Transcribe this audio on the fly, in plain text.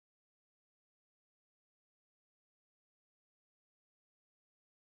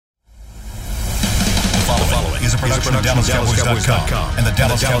production of DallasCowboys.com and the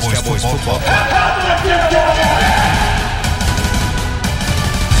Dallas Cowboys Football Club.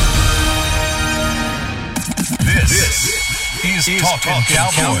 This is Talking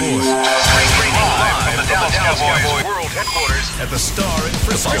Cowboys. Live from the Dallas Cowboys World Headquarters at the Star in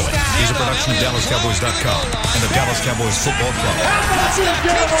Frisco. Is a production of DallasCowboys.com and the Dallas Cowboys Football Club.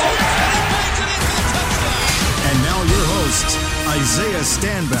 And now your hosts, Isaiah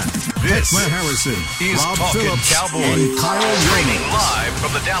Stanback, This Matt Harrison, is Rob Talking Phillips, Cowboys. and Kyle Streaming Young. live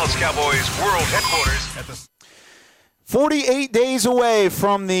from the Dallas Cowboys World Headquarters at the 48 days away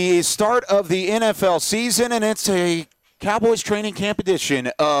from the start of the NFL season, and it's a Cowboys training camp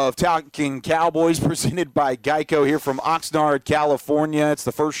edition of Talking Cowboys presented by Geico here from Oxnard, California. It's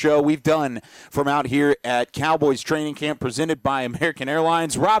the first show we've done from out here at Cowboys training camp presented by American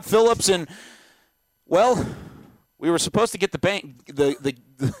Airlines. Rob Phillips, and, well, we were supposed to get the band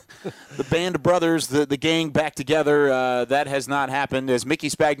of brothers, the gang back together. That has not happened, as Mickey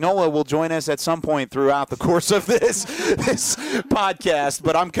Spagnola will join us at some point throughout the course of this podcast.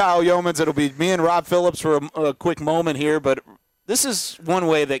 But I'm Kyle Yeomans. It'll be me and Rob Phillips for a quick moment here. But this is one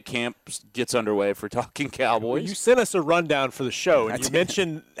way that camp gets underway for Talking Cowboys. You sent us a rundown for the show, and you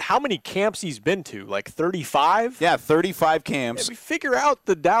mentioned how many camps he's been to, like 35? Yeah, 35 camps. Yeah, we figure out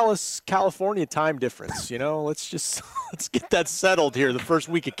the Dallas, California time difference, let's get that settled here the first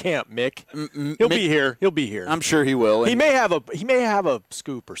week of camp, Mick. He'll be here. He'll be here. I'm sure he will. He may have a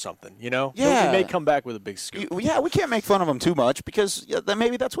scoop or something, Yeah. He may come back with a big scoop. Yeah, we can't make fun of him too much because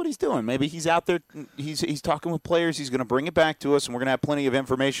maybe that's what he's doing. Maybe he's out there, he's talking with players, he's going to bring it back to us, and we're going to have plenty of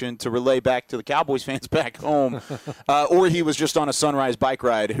information to relay back to the Cowboys fans back home. Or he was just on a sunrise bike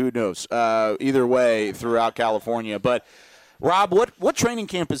ride, who knows. Either way, throughout California. But, Rob, what training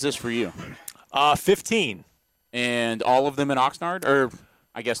camp is this for you? 15. And all of them in Oxnard? Or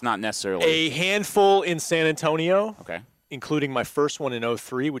I guess not necessarily. A handful in San Antonio. Okay. Including my first one in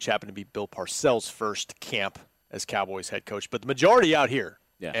 03, which happened to be Bill Parcells' first camp as Cowboys head coach. But the majority out here.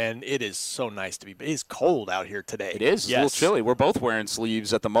 Yeah. And it is so nice to be. It is cold out here today. It is. It's a little chilly. We're both wearing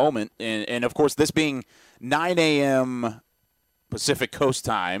sleeves at the moment. And of course, this being 9 a.m. Pacific Coast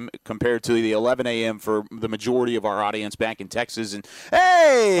time compared to the 11 a.m. for the majority of our audience back in Texas. And,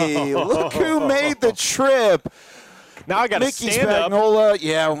 hey, look who made the trip. Now I got to Mickey stand Spagnola. up.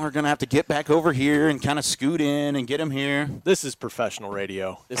 Yeah, we're going to have to get back over here and kind of scoot in and get him here. This is professional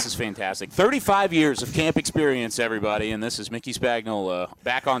radio. This is fantastic. 35 years of camp experience, everybody, and this is Mickey Spagnola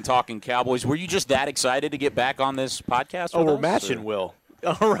back on Talking Cowboys. Were you just that excited to get back on this podcast? Oh, with we're us, matching, or? Will.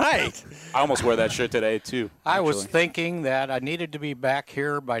 All right. I almost wear that shirt today, too. I was actually. thinking that I needed to be back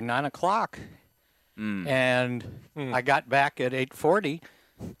here by 9 o'clock, and I got back at 8:40,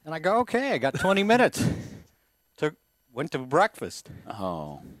 and I go, okay, I got 20 minutes. Went to breakfast.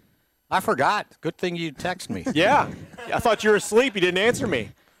 Oh. I forgot. Good thing you texted me. Yeah. I thought you were asleep. You didn't answer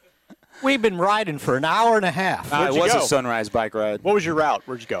me. We've been riding for an hour and a half. It Where'd you was go? a sunrise bike ride. What was your route?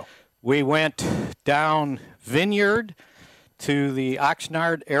 Where'd you go? We went down Vineyard to the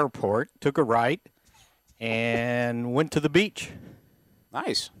Oxnard Airport, took a right, and went to the beach.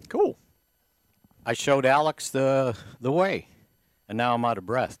 Nice. Cool. I showed Alex the way, and now I'm out of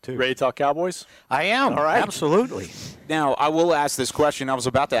breath, too. Ready to talk Cowboys? I am. All right. Absolutely. Now, I will ask this question. I was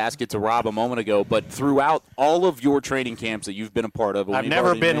about to ask it to Rob a moment ago, but throughout all of your training camps that you've been a part of, I've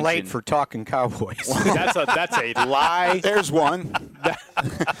never been late for Talking Cowboys. That's a lie. There's one.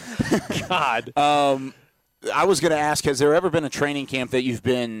 God. I was going to ask, has there ever been a training camp that you've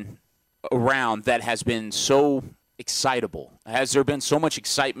been around that has been so excitable? Has there been so much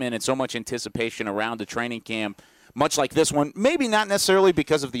excitement and so much anticipation around a training camp, much like this one? Maybe not necessarily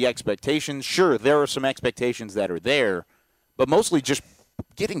because of the expectations. Sure, there are some expectations that are there, but mostly just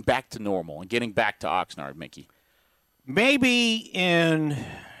getting back to normal and getting back to Oxnard, Mickey. Maybe and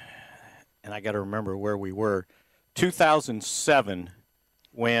I got to remember where we were, 2007,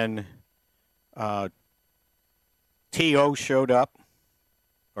 when T.O. showed up,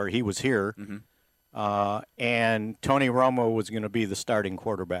 or he was here, and Tony Romo was going to be the starting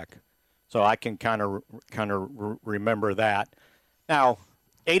quarterback. So I can kind of remember that. Now,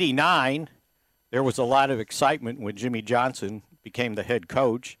 89, there was a lot of excitement when Jimmy Johnson became the head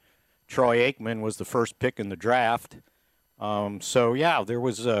coach. Troy Aikman was the first pick in the draft. So, yeah, there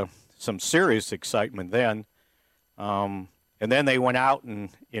was some serious excitement then. And then they went out in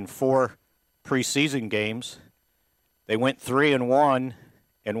 4 preseason games. They went 3-1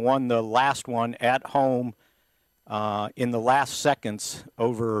 and won the last one at home in the last seconds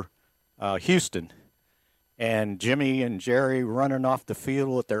over Houston. And Jimmy and Jerry running off the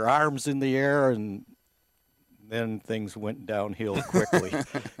field with their arms in the air, and then things went downhill quickly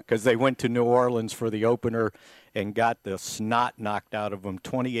because they went to New Orleans for the opener and got the snot knocked out of them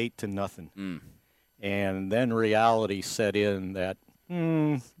 28-0. And then reality set in that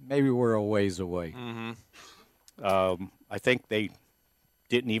maybe we're a ways away. I think they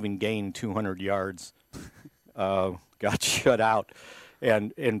didn't even gain 200 yards, got shut out.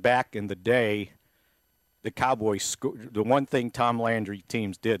 And back in the day, the Cowboys, the one thing Tom Landry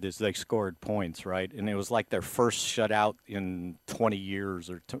teams did is they scored points, right? And it was like their first shutout in 20 years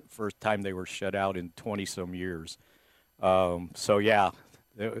or first time they were shut out in 20-some years. So, yeah.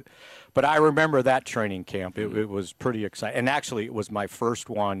 But I remember that training camp. It was pretty exciting. And actually, it was my first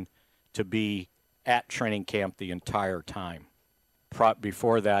one to be at training camp the entire time.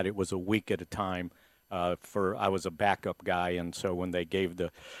 Before that, it was a week at a time. I was a backup guy, and so when they gave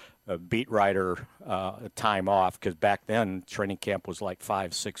the beat writer time off, because back then training camp was like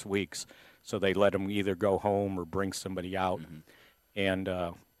 5-6 weeks, so they let them either go home or bring somebody out. And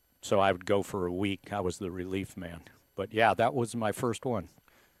so I would go for a week. I was the relief man. But, yeah, that was my first one.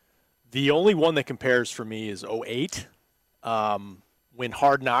 The only one that compares for me is 2008, when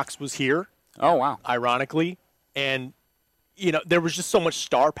Hard Knocks was here. Oh, wow. Ironically. And, there was just so much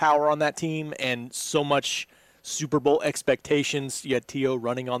star power on that team and so much Super Bowl expectations. You had T.O.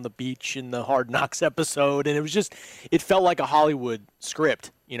 running on the beach in the Hard Knocks episode, and it felt like a Hollywood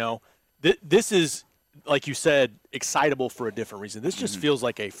script, This is, like you said, excitable for a different reason. This just feels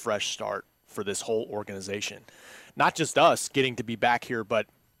like a fresh start for this whole organization. Not just us getting to be back here, but,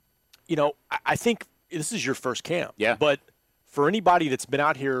 I think this is your first camp. Yeah. But for anybody that's been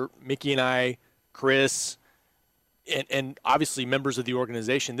out here, Mickey and I, Chris, and obviously members of the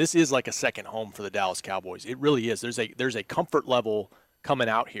organization, this is like a second home for the Dallas Cowboys. It really is. There's a comfort level coming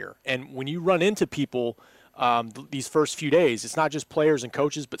out here. And when you run into people these first few days, it's not just players and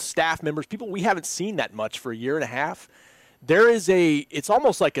coaches, but staff members, people we haven't seen that much for a year and a half. It's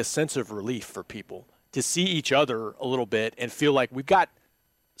almost like a sense of relief for people to see each other a little bit and feel like we've got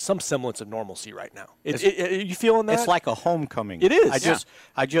some semblance of normalcy right now. You feeling that? It's like a homecoming. It is.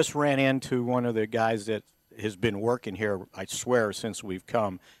 I just ran into one of the guys that has been working here, I swear, since we've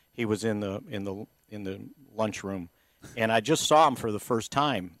come. He was in the lunchroom, and I just saw him for the first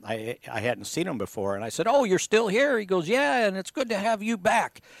time. I hadn't seen him before, and I said, "Oh, you're still here?" He goes, "Yeah, and it's good to have you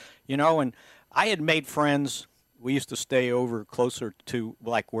back." And I had made friends. We used to stay over closer to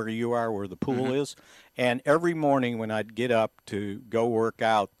like where you are, where the pool is. And every morning when I'd get up to go work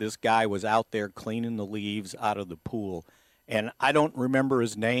out, this guy was out there cleaning the leaves out of the pool. And I don't remember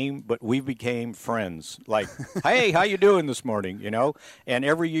his name, but we became friends. Like, hey, how you doing this morning, And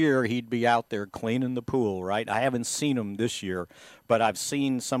every year he'd be out there cleaning the pool, right? I haven't seen him this year, but I've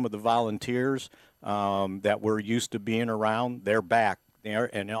seen some of the volunteers that we're used to being around. They're back.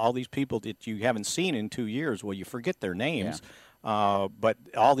 And all these people that you haven't seen in 2 years, well, you forget their names. Yeah. But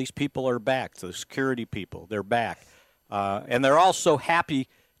all these people are back. The security people, they're back. And they're all so happy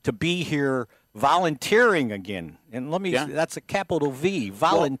to be here volunteering again. And that's a capital V,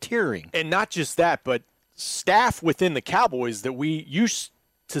 volunteering. Well, and not just that, but staff within the Cowboys that we used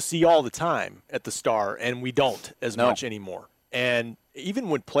to see all the time at the Star, and we don't as much anymore. And even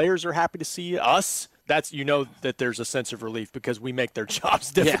when players are happy to see us, that's that there's a sense of relief because we make their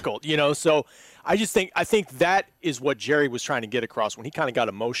jobs difficult, So I think that is what Jerry was trying to get across when he kind of got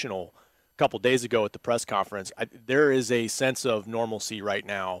emotional a couple days ago at the press conference. There is a sense of normalcy right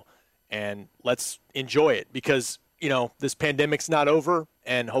now, and let's enjoy it because this pandemic's not over,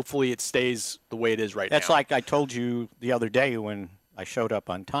 and hopefully it stays the way it is right now. That's like I told you the other day when I showed up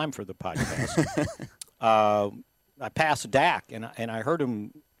on time for the podcast. I passed Dak, and I heard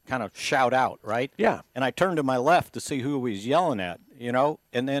him kind of shout out, right? Yeah. And I turned to my left to see who he was yelling at,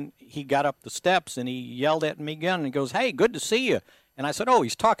 and then he got up the steps and he yelled at me again and he goes, "Hey, good to see you." And I said, "Oh,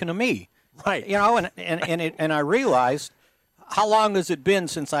 he's talking to me." Right. And I realized, how long has it been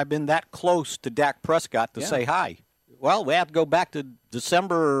since I've been that close to Dak Prescott to say hi? Well, we have to go back to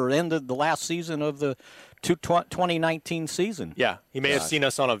December, end of the last season of the 2019 season. Yeah, he may have seen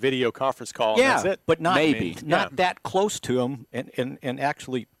us on a video conference call. And that's it. But not that close to him and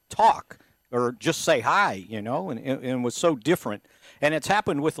actually talk or just say hi, and it was so different. And it's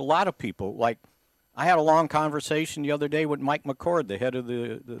happened with a lot of people. Like, I had a long conversation the other day with Mike McCord, the head of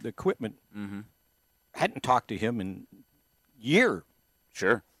the equipment. I hadn't talked to him in a year.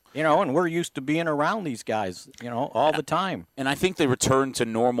 Sure. And we're used to being around these guys, all the time. And I think the return to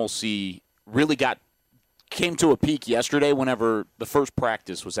normalcy really came to a peak yesterday whenever the first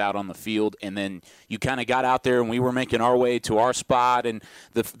practice was out on the field, and then you kind of got out there and we were making our way to our spot, and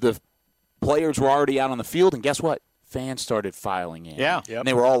the players were already out on the field, and guess what? fans started filing in. Yeah. And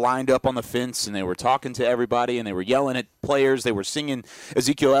they were all lined up on the fence, and they were talking to everybody, and they were yelling at players. They were singing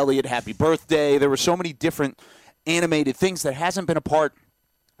Ezekiel Elliott happy birthday. There were so many different animated things that hasn't been a part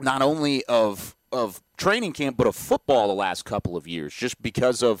not only of training camp, but of football the last couple of years, just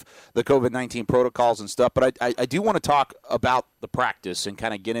because of the COVID-19 protocols and stuff. But I do want to talk about the practice and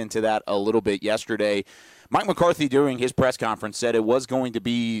kind of get into that a little bit. Yesterday, Mike McCarthy, during his press conference, said it was going to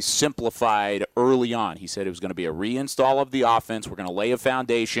be simplified early on. He said it was going to be a reinstall of the offense. We're going to lay a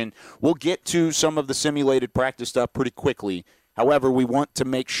foundation. We'll get to some of the simulated practice stuff pretty quickly. However, we want to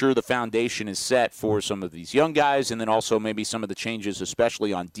make sure the foundation is set for some of these young guys and then also maybe some of the changes,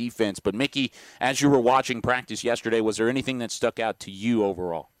 especially on defense. But, Mickey, as you were watching practice yesterday, was there anything that stuck out to you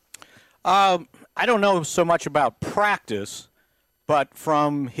overall? I don't know so much about practice, but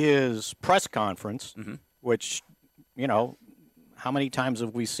from his press conference, which, how many times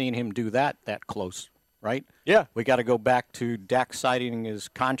have we seen him do that close, right? Yeah. We got to go back to Dak signing his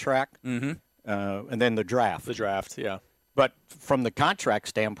contract and then the draft. The draft, yeah. But from the contract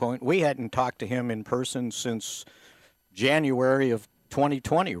standpoint, we hadn't talked to him in person since January of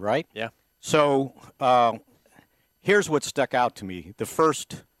 2020, right? Yeah. So here's what stuck out to me. The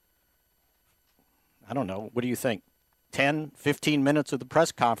first, I don't know, what do you think, 10, 15 minutes of the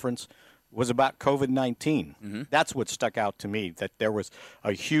press conference was about COVID-19. That's what stuck out to me, that there was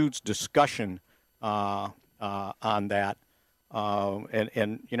a huge discussion on that.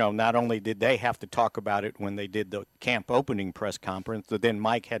 And not only did they have to talk about it when they did the camp opening press conference, but then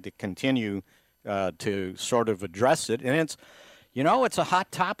Mike had to continue to sort of address it. And it's a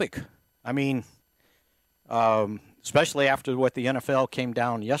hot topic. I mean, especially after what the NFL came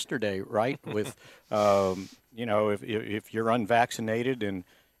down yesterday, right? With, if you're unvaccinated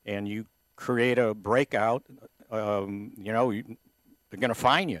and you create a breakout, they're going to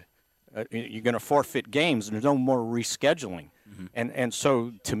fine you. You're going to forfeit games, and there's no more rescheduling. And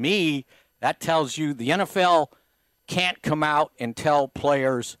so, to me, that tells you the NFL can't come out and tell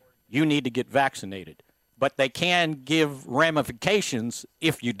players you need to get vaccinated. But they can give ramifications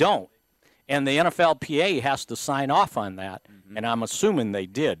if you don't. And the NFLPA has to sign off on that, and I'm assuming they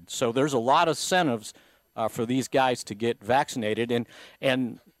did. So there's a lot of incentives for these guys to get vaccinated,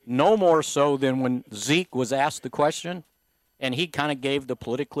 and no more so than when Zeke was asked the question, and he kind of gave the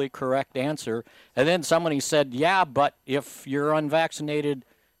politically correct answer. And then somebody said, yeah, but if you're unvaccinated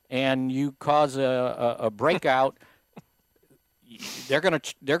and you cause a breakout,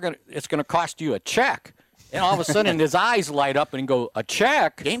 it's going to cost you a check. And all of a sudden his eyes light up and go, a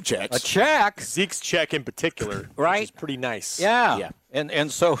check? Game checks. A check? Zeke's check in particular, right? Which is pretty nice. Yeah.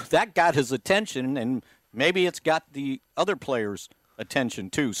 And so that got his attention, and maybe it's got the other players' attention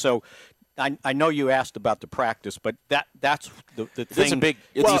too. So I know you asked about the practice, but that's the thing.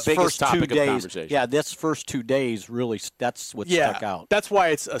 It's the biggest topic of conversation. Yeah, this first 2 days really, that's what stuck out. That's why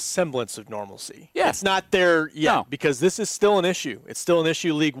it's a semblance of normalcy. Yeah. It's not there yet No. because this is still an issue. It's still an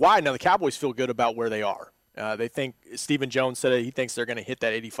issue league-wide. Now, the Cowboys feel good about where they are. They think Stephen Jones said he thinks they're going to hit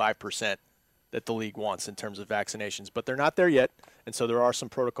that 85% that the league wants in terms of vaccinations, but they're not there yet, and so there are some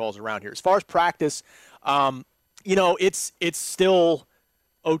protocols around here. As far as practice, it's still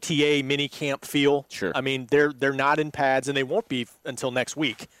OTA mini camp feel. Sure. I mean, they're not in pads, and they won't be until next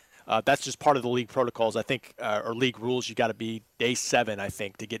week. That's just part of the league protocols, I think, or league rules. You got to be day 7, I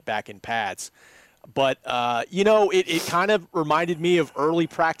think, to get back in pads. But it kind of reminded me of early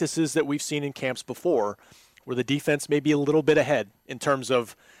practices that we've seen in camps before, where the defense may be a little bit ahead in terms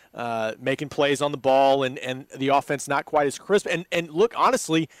of making plays on the ball and the offense not quite as crisp. And look,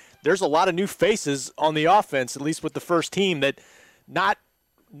 honestly, there's a lot of new faces on the offense, at least with the first team, that not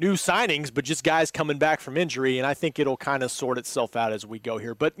new signings, but just guys coming back from injury. And I think it'll kind of sort itself out as we go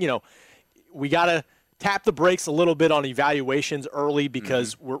here. But, we got to tap the brakes a little bit on evaluations early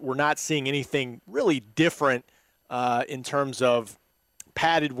because we're not seeing anything really different in terms of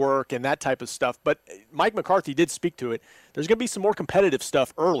padded work and that type of stuff. But Mike McCarthy did speak to it. There's going to be some more competitive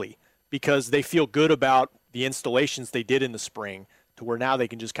stuff early because they feel good about the installations they did in the spring to where now they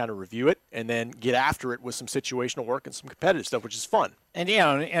can just kind of review it and then get after it with some situational work and some competitive stuff, which is fun. And,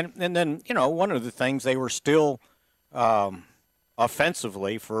 and then, one of the things they were still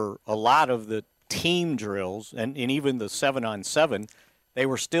offensively for a lot of the team drills and even the 7-on-7, they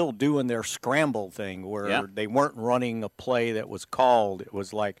were still doing their scramble thing where they weren't running a play that was called. It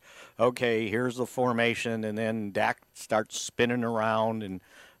was like, okay, here's the formation, and then Dak starts spinning around and,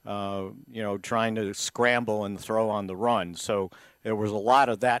 trying to scramble and throw on the run. So there was a lot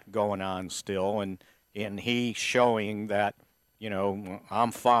of that going on still, and he showing that,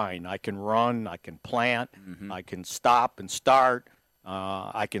 I'm fine. I can run, I can plant, I can stop and start,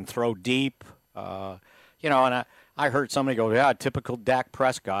 I can throw deep, and I heard somebody go, yeah, typical Dak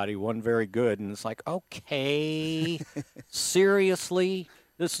Prescott. He wasn't very good. And it's like, okay, seriously?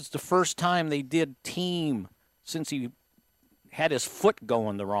 This is the first time they did team since he had his foot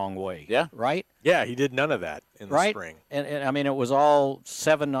going the wrong way. Yeah. Right? Yeah, he did none of that in the spring. And I mean, it was all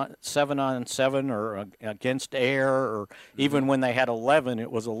 7 on 7 or against air, or even when they had 11,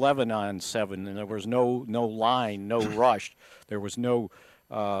 it was 11 on 7, and there was no line, no rush. There was no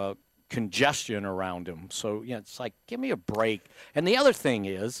congestion around him. So, yeah, it's like, give me a break. And the other thing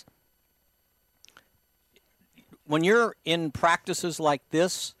is, when you're in practices like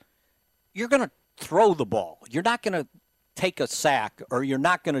this, you're going to throw the ball. You're not going to take a sack, or you're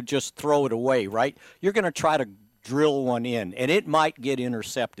not going to just throw it away, right? You're going to try to drill one in, and it might get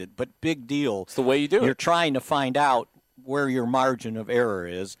intercepted, but big deal. It's the way you do it. You're trying to find out where your margin of error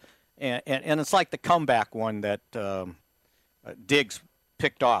is. And it's like the comeback one that Diggs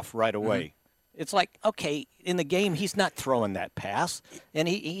picked off right away. Mm-hmm. It's like, okay, in the game, he's not throwing that pass, and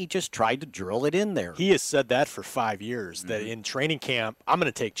he just tried to drill it in there. He has said that for 5 years, that in training camp, I'm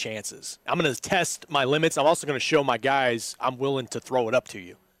going to take chances. I'm going to test my limits. I'm also going to show my guys I'm willing to throw it up to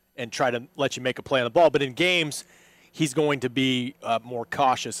you and try to let you make a play on the ball. But in games, he's going to be more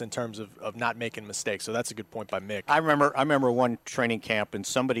cautious in terms of not making mistakes. So that's a good point by Mick. I remember one training camp, and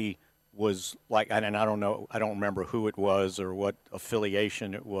somebody was like, and I don't know, I don't remember who it was or what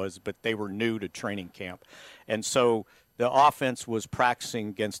affiliation it was, but they were new to training camp. And so the offense was practicing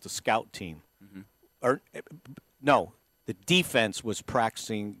against the scout team. Mm-hmm. Or no, the defense was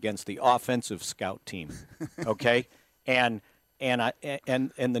practicing against the offensive scout team. Okay? And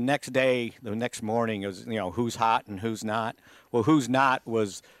the next day, the next morning, it was, who's hot and who's not. Well, who's not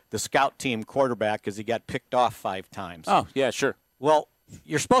was the scout team quarterback, because he got picked off 5 times. Oh, yeah, sure. Well,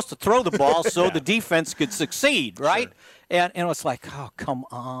 you're supposed to throw the ball so the defense could succeed, right? Sure. And it's like, oh, come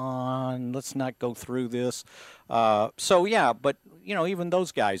on, let's not go through this. So yeah, but even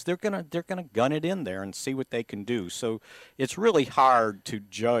those guys, they're gonna gun it in there and see what they can do. So it's really hard to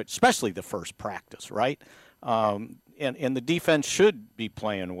judge, especially the first practice, right? And the defense should be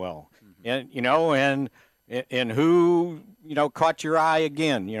playing well, and who caught your eye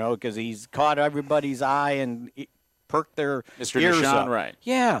again, because he's caught everybody's eye and perk their Mr. ears Nahshon up. Wright.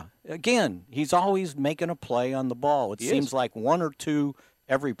 Yeah, again, he's always making a play on the ball. It seems like 1 or 2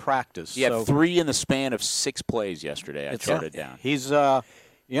 every practice. He had 3 in the span of 6 plays yesterday. I charted down. He's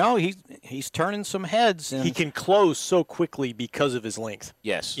he's turning some heads. And he can close so quickly because of his length.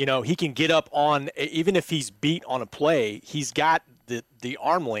 Yes. He can get up on, even if he's beat on a play, he's got the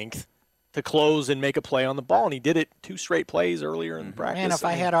arm length to close and make a play on the ball, and he did it 2 straight plays earlier in the practice. Man, if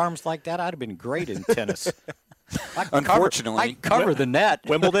I had arms like that, I'd have been great in tennis. Unfortunately, I cover the net.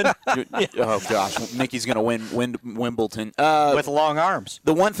 Wimbledon? Oh, gosh. Mickey's going to win Wimbledon. With long arms.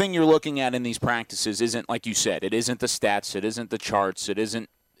 The one thing you're looking at in these practices isn't, like you said, it isn't the stats, it isn't the charts, it isn't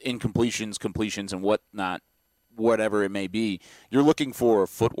incompletions, completions, and whatnot, whatever it may be. You're looking for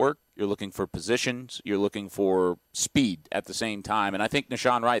footwork, you're looking for positions, you're looking for speed at the same time. And I think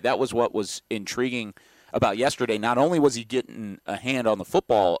Nahshon Wright, that was what was intriguing about yesterday. Not only was he getting a hand on the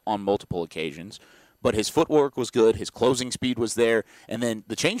football on multiple occasions, but his footwork was good, his closing speed was there, and then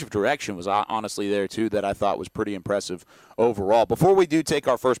the change of direction was honestly there too, that I thought was pretty impressive overall. Before we do take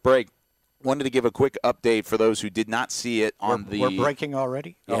our first break, wanted to give a quick update for those who did not see it on the... We're breaking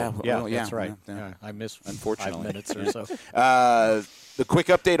already? Yeah, that's right. Yeah. I missed unfortunately 5 minutes or so. The quick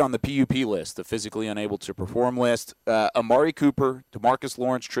update on the PUP list, the physically unable to perform list. Amari Cooper, DeMarcus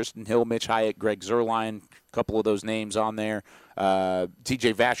Lawrence, Tristan Hill, Mitch Hyatt, Greg Zuerlein, a couple of those names on there.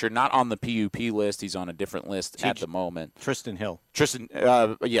 TJ Vasher, not on the PUP list. He's on a different list at the moment. Tristan Hill. Tristan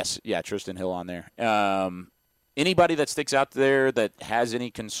Hill on there. Anybody that sticks out there that has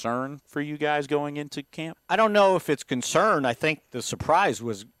any concern for you guys going into camp? I don't know if it's concern. I think the surprise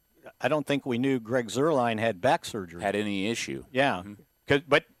was I don't think we knew Greg Zuerlein had back surgery. Had any issue. Yeah.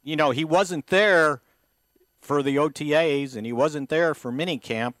 But, he wasn't there for the OTAs, and he wasn't there for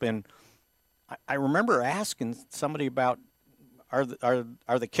minicamp. And I remember asking somebody about, are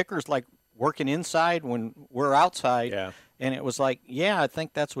the kickers, like, working inside when we're outside? Yeah. And it was like, yeah, I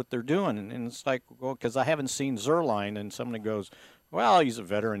think that's what they're doing. And it's like, well, because I haven't seen Zuerlein. And somebody goes, well, he's a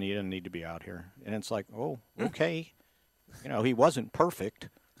veteran. He doesn't need to be out here. And it's like, oh, okay. He wasn't perfect.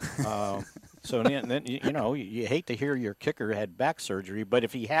 So then, you hate to hear your kicker had back surgery. But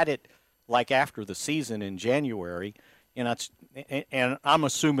if he had it, like, after the season in January, and I'm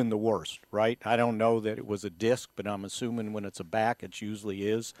assuming the worst, right? I don't know that it was a disc, but I'm assuming when it's a back, it usually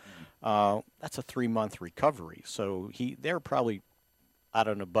is. That's a 3-month recovery. So they're probably, out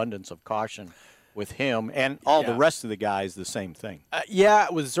of an abundance of caution, with him, and all the rest of the guys the same thing.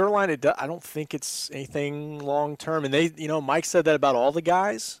 With Zuerlein, I don't think it's anything long term. And they, Mike said that about all the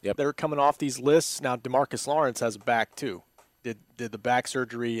guys that are coming off these lists. Now DeMarcus Lawrence has a back too. Did the back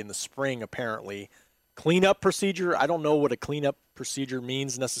surgery in the spring apparently. Cleanup procedure. I don't know what a cleanup procedure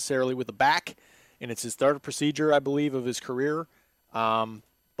means necessarily with the back, and it's his third procedure, I believe, of his career.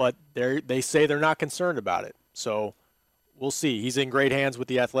 But they say they're not concerned about it. So we'll see. He's in great hands with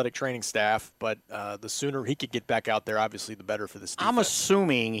the athletic training staff, but the sooner he could get back out there, obviously, the better for this defense. I'm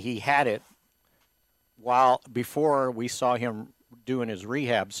assuming he had it before we saw him doing his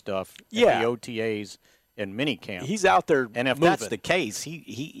rehab stuff at the OTAs and minicamp. He's out there and if moving. That's the case,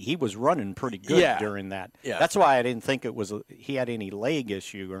 he was running pretty good during that. Yeah. That's why I didn't think he had any leg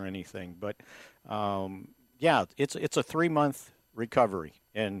issue or anything. But, it's a 3-month recovery.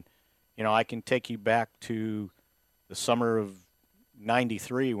 And, I can take you back to the summer of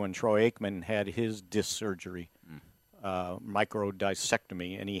 '93 when Troy Aikman had his disc surgery,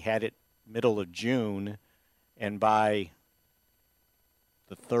 microdiscectomy, and he had it middle of June, and by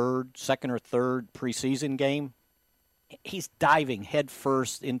the second or third preseason game, he's diving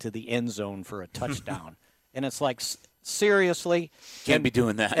headfirst into the end zone for a touchdown. And it's like, seriously? Can't be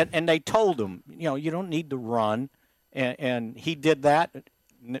doing that. And they told him, you don't need to run. And he did that.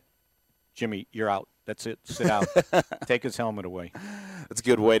 Jimmy, you're out. That's it. Sit out. Take his helmet away. That's a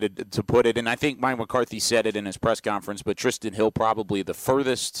good way to put it. And I think Mike McCarthy said it in his press conference, but Tristan Hill probably the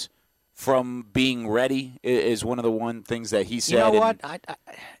furthest from being ready is one of the things that he said. You know what?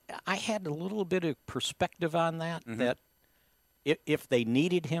 I had a little bit of perspective on that, that if they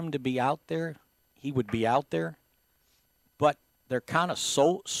needed him to be out there, he would be out there. But they're kind of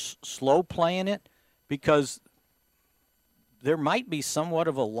so slow playing it because there might be somewhat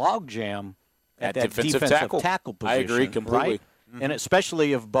of a logjam at that defensive tackle position. I agree completely. Right? Mm-hmm. And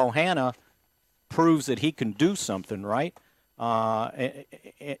especially if Bohanna proves that he can do something, right? And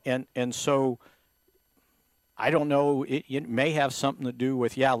so I don't know. It may have something to do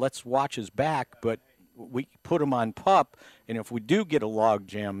with, let's watch his back, but we put him on PUP, and if we do get a log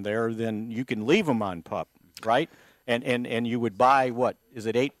jam there, then you can leave him on PUP, right? And you would buy, what, is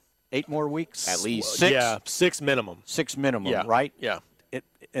it 8 more weeks? At least. 6? Yeah, 6 minimum. 6 minimum, right? Yeah.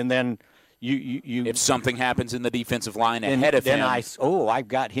 And then you if something happens in the defensive line ahead of him, I've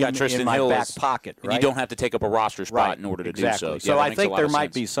got him in my back pocket, right? And you don't have to take up a roster spot in order to do so. So I think there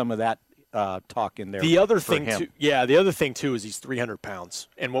might be some of that talk in there. The other thing too is he's 300 pounds,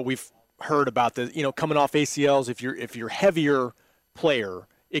 and what we've heard about coming off ACLs, if you're heavier player,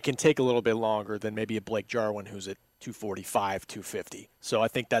 it can take a little bit longer than maybe a Blake Jarwin who's at 245, 250. So I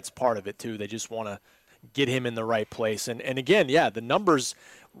think that's part of it too. They just want to get him in the right place. And again, the numbers,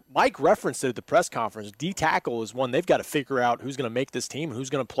 Mike referenced it at the press conference. D-tackle is one they've got to figure out who's going to make this team,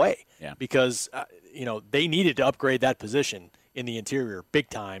 who's going to play. Yeah. Because, they needed to upgrade that position in the interior big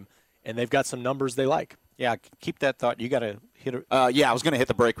time, and they've got some numbers they like. Yeah, keep that thought. You got to hit it. I was going to hit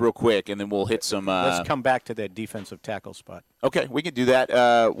the break real quick, and then we'll hit some. Let's come back to that defensive tackle spot. Okay, we can do that.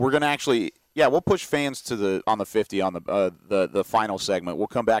 We're going to actually, we'll push fans to on the 50 on the final segment. We'll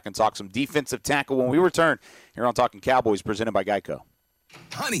come back and talk some defensive tackle when we return here on Talking Cowboys, presented by Geico.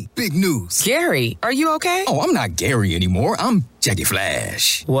 Honey, big news. Gary, are you okay? Oh, I'm not Gary anymore. I'm Jackie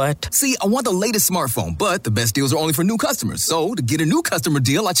Flash. What? See, I want the latest smartphone, but the best deals are only for new customers. So, to get a new customer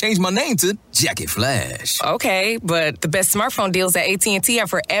deal, I changed my name to Jackie Flash. Okay, but the best smartphone deals at AT&T are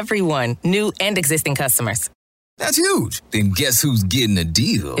for everyone, new and existing customers. That's huge. Then guess who's getting a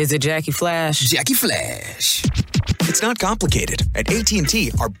deal? Is it Jackie Flash? Jackie Flash. It's not complicated. At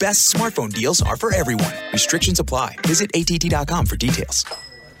AT&T, our best smartphone deals are for everyone. Restrictions apply. Visit AT&T.com for details.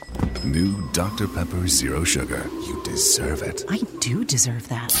 New Dr. Pepper Zero Sugar. You deserve it. I do deserve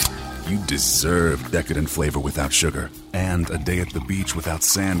that. You deserve decadent flavor without sugar. And a day at the beach without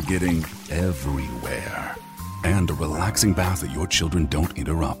sand getting everywhere. And a relaxing bath that your children don't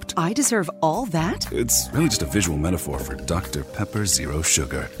interrupt. I deserve all that? It's really just a visual metaphor for Dr. Pepper Zero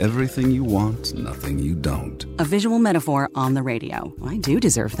Sugar. Everything you want, nothing you don't. A visual metaphor on the radio. I do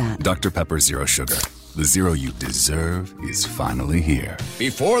deserve that. Dr. Pepper Zero Sugar. The zero you deserve is finally here.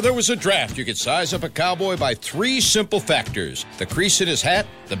 Before there was a draft, you could size up a cowboy by 3 simple factors: the crease in his hat,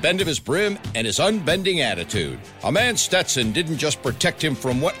 the bend of his brim, and his unbending attitude. A man Stetson didn't just protect him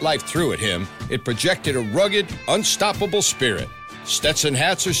from what life threw at him, it projected a rugged, unstoppable spirit. Stetson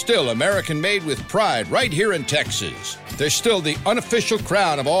hats are still American-made with pride right here in Texas. They're still the unofficial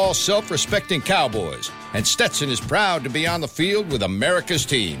crown of all self-respecting cowboys, and Stetson is proud to be on the field with America's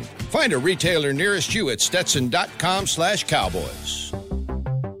team. Find a retailer nearest you at stetson.com/cowboys.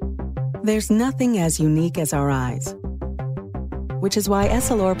 There's nothing as unique as our eyes. which is why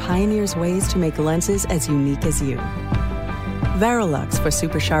Essilor pioneers ways to make lenses as unique as you. Varilux for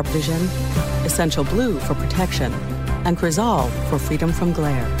super sharp vision, Essential Blue for protection, and Crizal for freedom from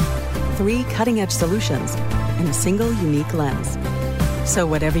glare. 3 cutting-edge solutions in a single unique lens. So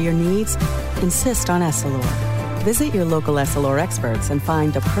whatever your needs, insist on Essilor. Visit your local Essilor experts and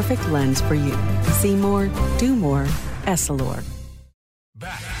find the perfect lens for you. See more, do more, Essilor.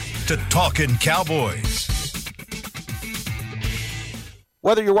 Back to Talkin' Cowboys.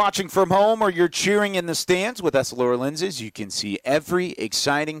 Whether you're watching from home or you're cheering in the stands with Essilor lenses, you can see every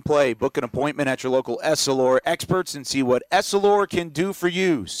exciting play. Book an appointment at your local Essilor experts and see what Essilor can do for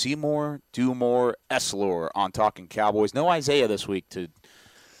you. See more, do more, Essilor on Talking Cowboys. No Isaiah this week to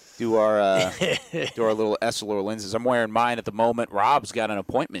do our little Essilor lenses. I'm wearing mine at the moment. Rob's got an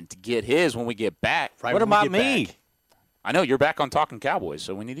appointment to get his when we get back. Right, what about me? Back. I know you're back on Talking Cowboys,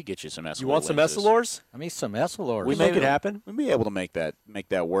 so we need to get you some Essilor. You want lenses. some Essilors? I mean, some Essilors. We make it happen. We'll be able to make that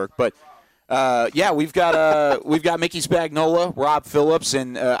work. But we've got Mickey Spagnola, Rob Phillips,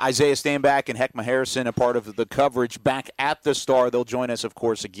 and Isaiah Stanback and Heckma Harrison, a part of the coverage back at the Star. They'll join us, of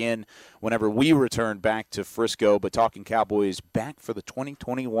course, again whenever we return back to Frisco. But Talking Cowboys back for the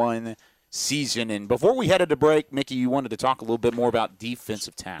 2021 season. And before we headed to break, Mickey, you wanted to talk a little bit more about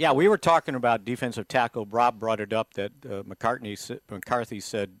defensive tackle. Yeah, we were talking about defensive tackle. Rob brought it up that McCarthy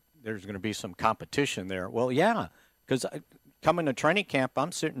said there's going to be some competition there. Well, yeah, because coming to training camp,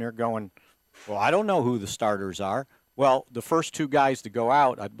 I'm sitting there going, well, I don't know who the starters are. Well, the first 2 guys to go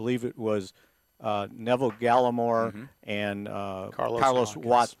out, I believe it was Neville Gallimore and Carlos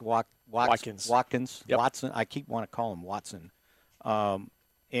Watkins. Yep. Watson. I keep wanting to call him Watson. And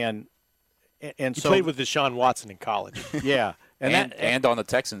he so played with Deshaun Watson in college. Yeah, and on the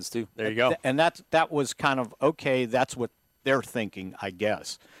Texans too. There you go. And that was kind of okay. That's what they're thinking, I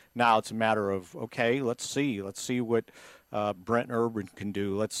guess. Now it's a matter of okay. Let's see what Brent Urban can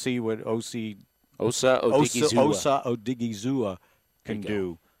do. Let's see what Osa Odigizua can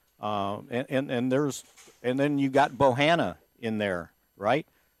do. And then you got Bohanna in there, right?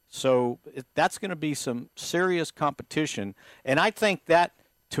 So that's going to be some serious competition, and I think that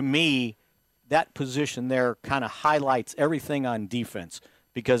to me. That position there kind of highlights everything on defense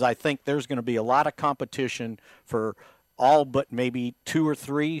because I think there's going to be a lot of competition for all but maybe 2 or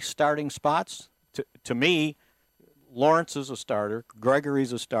 3 starting spots. To me, Lawrence is a starter,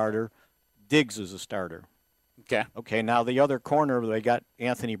 Gregory's a starter, Diggs is a starter. Okay, now the other corner, they got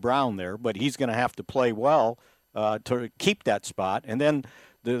Anthony Brown there, but he's going to have to play well to keep that spot. And then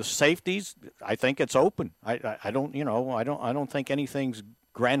the safeties, I think it's open. I don't think anything's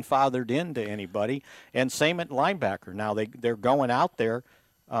grandfathered into anybody, and same at linebacker. Now they're going out there,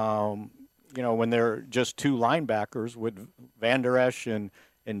 when they're just 2 linebackers with Van Der Esch and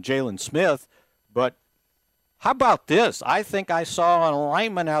Jalen Smith. But how about this? I think I saw an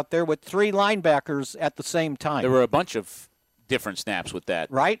lineman out there with 3 linebackers at the same time. There were a bunch of different snaps with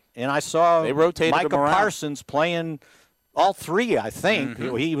that, right? And I saw they rotated Micah them around. Parsons playing all 3, I think.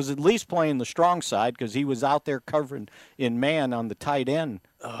 Mm-hmm. He was at least playing the strong side because he was out there covering in man on the tight end.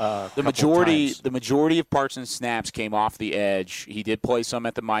 The majority of Parsons' snaps came off the edge. He did play some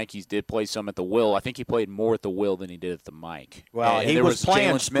at the Mike. He did play some at the Will. I think he played more at the Will than he did at the Mike. Well, and he was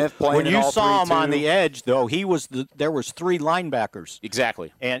playing. Jalen Smith playing when you saw him three, on the edge, though, there was 3 linebackers.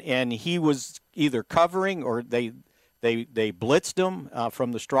 Exactly. And he was either covering or they blitzed him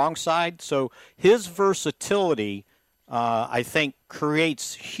from the strong side. So his versatility, I think,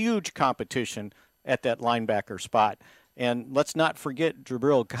 creates huge competition at that linebacker spot. And let's not forget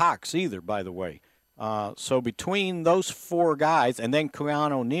Jabril Cox either, by the way. So between those 4 guys, and then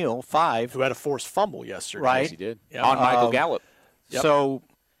Keon O'Neal, 5. Who had a forced fumble yesterday. Right. Yes, he did. Yep. On Michael Gallup. Yep. So,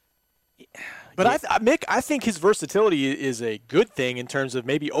 but Mick, I think his versatility is a good thing in terms of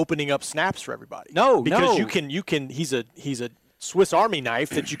maybe opening up snaps for everybody. Because you can. He's a Swiss Army knife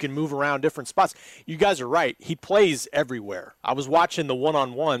that you can move around different spots. You guys are right. He plays everywhere. I was watching the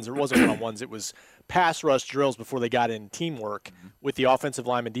one-on-ones. It wasn't one-on-ones. It was pass rush drills before they got in teamwork with the offensive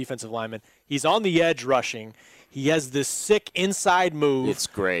lineman, defensive lineman. He's on the edge rushing. He has this sick inside move. It's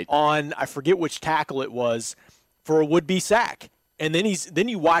great. On, I forget which tackle it was, for a would-be sack. And then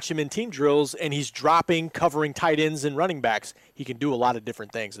you watch him in team drills, and he's dropping, covering tight ends and running backs. He can do a lot of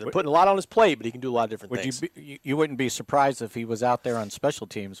different things. They're putting a lot on his plate, but he can do a lot of different things. You wouldn't be surprised if he was out there on special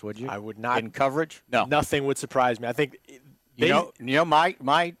teams, would you? I would not. In coverage? No. Nothing would surprise me. I think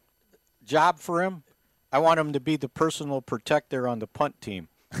my job for him, I want him to be the personal protector on the punt team.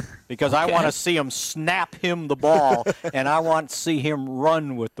 Because I want to see him snap him the ball, and I want to see him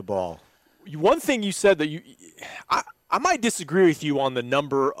run with the ball. One thing you said that I might disagree with you on the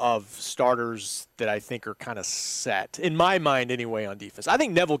number of starters that I think are kind of set, in my mind anyway, on defense. I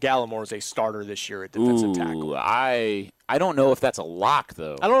think Neville Gallimore is a starter this year at defensive tackle. I don't know if that's a lock,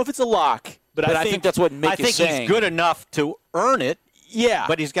 though. I don't know if it's a lock, but I think that's what Mick is saying. I think he's good enough to earn it. Yeah.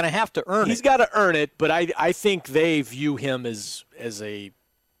 But he's going to have to earn it. He's got to earn it, but I think they view him as a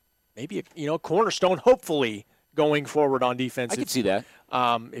maybe a cornerstone, hopefully, going forward on defense. I can see that.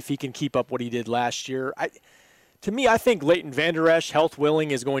 If he can keep up what he did last year. To me, I think Leighton Vander Esch, health willing,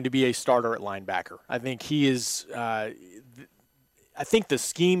 is going to be a starter at linebacker. I think he is I think the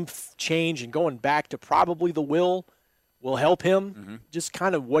scheme change and going back to probably the will help him, just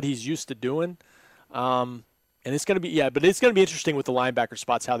kind of what he's used to doing. And it's going to be, but it's going to be interesting with the linebacker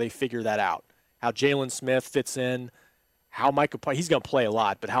spots, how they figure that out, how Jalen Smith fits in, how he's going to play a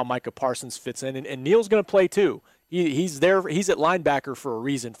lot, but how Micah Parsons fits in. And Neal's going to play too. He's there. He's at linebacker for a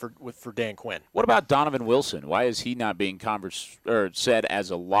reason for Dan Quinn. What about Donovan Wilson? Why is he not being said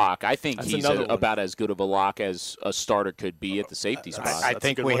as a lock? I think he's about as good of a lock as a starter could be at the safety spot. I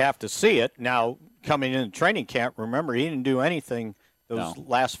think we have to see it. Now, coming into training camp, remember, he didn't do anything those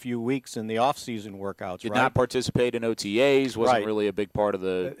last few weeks in the off-season workouts. Did not participate in OTAs, wasn't really a big part of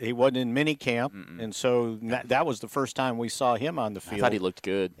the... He wasn't in mini camp, and so that was the first time we saw him on the field. I thought he looked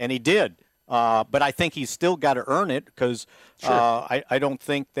good. And he did. But I think he's still got to earn it because I don't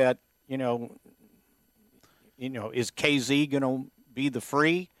think that, is KZ going to be the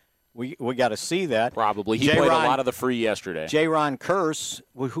free? We got to see that. Probably. He played a lot of the free yesterday. Jaron Kearse,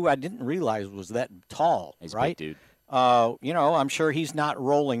 who I didn't realize was that tall, he's right? A big dude. I'm sure he's not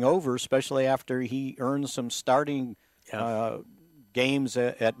rolling over, especially after he earned some starting games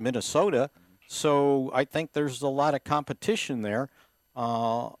at Minnesota. So I think there's a lot of competition there.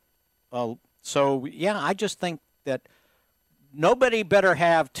 I just think that nobody better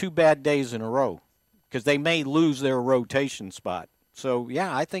have 2 bad days in a row because they may lose their rotation spot. So,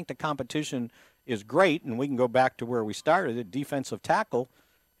 I think the competition is great, and we can go back to where we started at defensive tackle.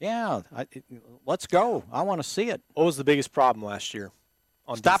 Let's go. I want to see it. What was the biggest problem last year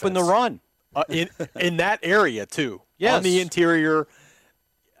on stopping defense? the run? In that area, too. Yes. On the interior,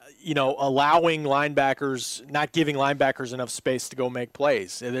 allowing linebackers, not giving linebackers enough space to go make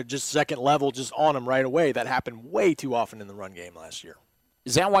plays. They're just second level, just on them right away. That happened way too often in the run game last year.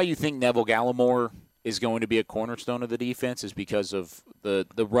 Is that why you think Neville Gallimore is going to be a cornerstone of the defense, is because of the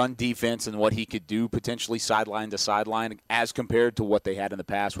run defense and what he could do potentially sideline to sideline as compared to what they had in the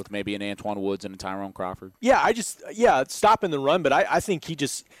past with maybe an Antoine Woods and a Tyrone Crawford? Stopping the run, but I think he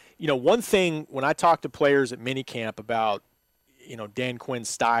just, one thing when I talk to players at minicamp about, Dan Quinn's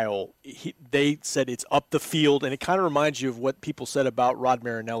style, they said it's up the field, and it kind of reminds you of what people said about Rod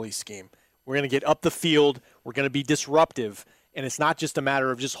Marinelli's scheme. We're going to get up the field, we're going to be disruptive, and it's not just a matter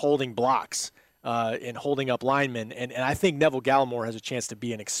of just holding blocks and holding up linemen. And I think Neville Gallimore has a chance to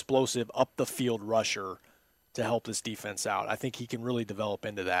be an explosive up-the-field rusher to help this defense out. I think he can really develop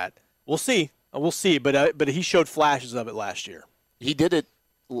into that. We'll see, but he showed flashes of it last year. He did it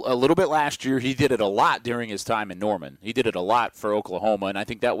a little bit last year. He did it a lot during his time in Norman. He did it a lot for Oklahoma, and I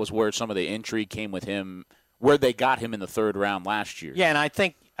think that was where some of the intrigue came with him, where they got him in the 3rd round last year. Yeah, and I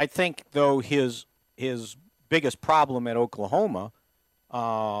think though his biggest problem at Oklahoma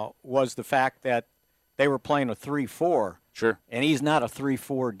was the fact that they were playing a 3-4. Sure. And he's not a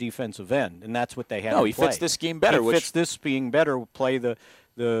 3-4 defensive end, and that's what they had to play. No, he fits this scheme better. He fits this scheme better. Play the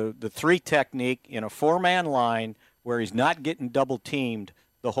 3 technique in a 4-man line where he's not getting double-teamed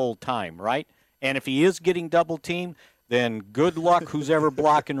the whole time, right? And if he is getting double-teamed, then good luck who's ever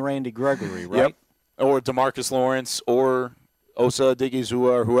blocking Randy Gregory, right? Yep. Or DeMarcus Lawrence or Osa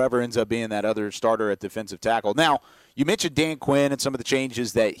Odighizuwa or whoever ends up being that other starter at defensive tackle. Now, you mentioned Dan Quinn and some of the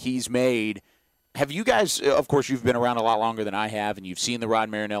changes that he's made. Have you guys, of course, you've been around a lot longer than I have, and you've seen the Rod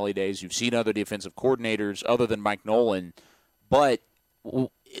Marinelli days. You've seen other defensive coordinators other than Mike Nolan. But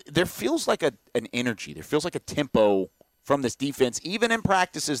there feels like an energy. There feels like a tempo from this defense, even in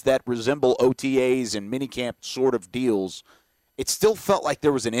practices that resemble OTAs and minicamp sort of deals. It still felt like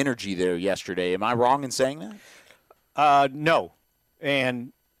there was an energy there yesterday. Am I wrong in saying that? No.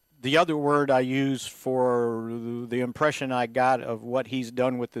 And the other word I use for the impression I got of what he's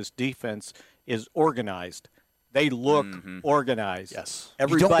done with this defense is organized. They look organized. Yes.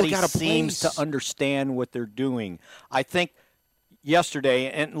 Everybody seems to understand what they're doing. I think yesterday,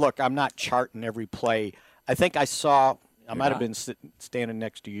 and look, I'm not charting every play. I think I saw, I might have been standing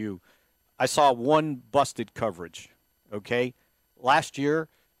next to you, I saw one busted coverage, okay? Last year,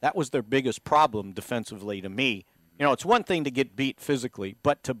 that was their biggest problem defensively to me. It's one thing to get beat physically,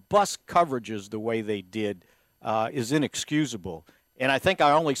 but to bust coverages the way they did is inexcusable. And I think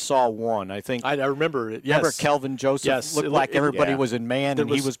I only saw one. I remember it. Yes. Remember Kelvin Joseph looked like everybody was in man, and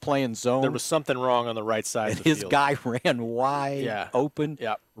he was playing zone. There was something wrong on the right side of the field. His guy ran wide open,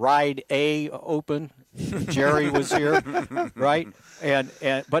 ride A open. Jerry was here, right?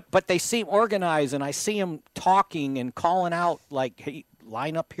 But they seem organized, and I see him talking and calling out like, "Hey,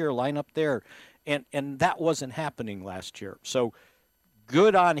 line up here, line up there," and that wasn't happening last year. So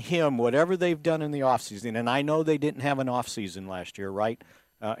good on him, whatever they've done in the offseason. And I know they didn't have an offseason last year, right?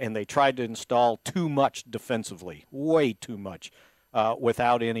 And they tried to install too much defensively, way too much,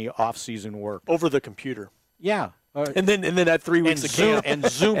 without any offseason work. Over the computer. Yeah. And then that 3 weeks of camp. And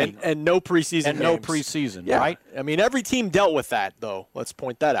Zooming. and no preseason and games. no preseason, yeah. right? I mean, every team dealt with that, though. Let's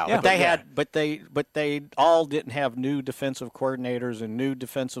point that out. Yeah. But they all didn't have new defensive coordinators and new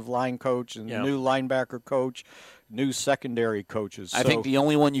defensive line coach and new linebacker coach, new secondary coaches. I think the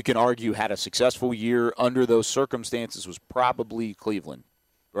only one you can argue had a successful year under those circumstances was probably Cleveland.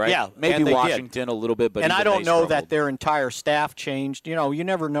 Right? Yeah, maybe Washington a little bit, but I don't know that their entire staff changed. You know, you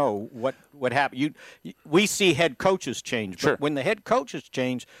never know what happened. We see head coaches change, but when the head coaches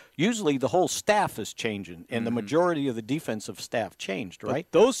change, usually the whole staff is changing, and the majority of the defensive staff changed. Right?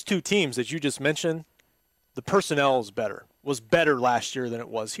 But those two teams that you just mentioned, the personnel was better last year than it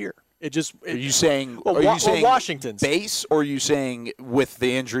was here. Are you saying Washington's base, or are you saying with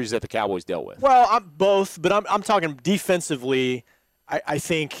the injuries that the Cowboys dealt with? Well, I'm both, but I'm talking defensively. I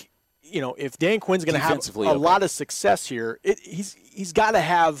think, if Dan Quinn's going to have a lot of success here, he's got to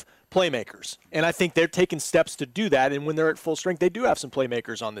have playmakers. And I think they're taking steps to do that. And when they're at full strength, they do have some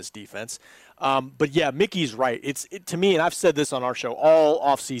playmakers on this defense. But, yeah, Mickey's right. To me, and I've said this on our show all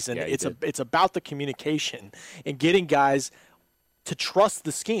offseason, it's about the communication and getting guys to trust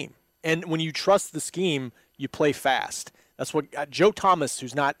the scheme. And when you trust the scheme, you play fast. That's what Joe Thomas,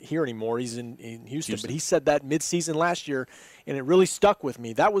 who's not here anymore, he's in Houston, but he said that midseason last year, and it really stuck with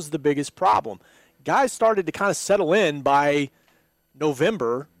me. That was the biggest problem. Guys started to kind of settle in by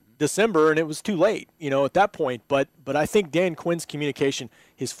November, December, and it was too late, at that point. But I think Dan Quinn's communication,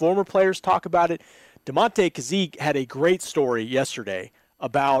 his former players talk about it. Damontae Kazee had a great story yesterday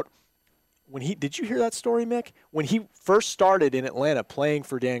about did you hear that story, Mick? When he first started in Atlanta playing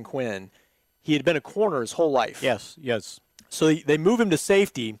for Dan Quinn, he had been a corner his whole life. Yes. So they move him to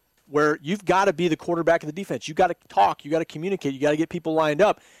safety, where you've got to be the quarterback of the defense. You've got to talk. You've got to communicate. You've got to get people lined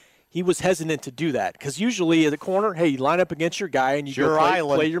up. He was hesitant to do that because usually at the corner, hey, you line up against your guy and you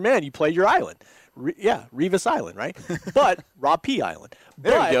play your man. You play your island. Revis Island, right? But Rob P. Island.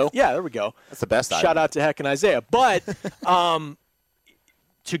 There we go. Yeah, there we go. That's the best island. Shout out to Heck and Isaiah. But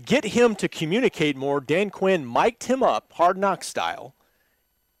to get him to communicate more, Dan Quinn mic'd him up, Hard Knock style,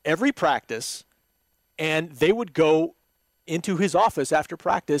 every practice, and they would go into his office after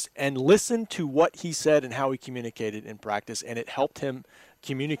practice and listen to what he said and how he communicated in practice, and it helped him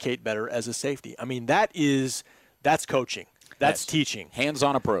communicate better as a safety. I mean, that's coaching. That's teaching.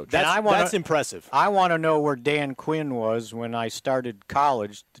 Hands-on approach. That's impressive. I want to know where Dan Quinn was when I started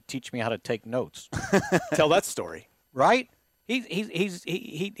college to teach me how to take notes. Tell that story. Right? He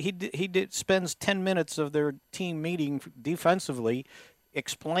spends 10 minutes of their team meeting defensively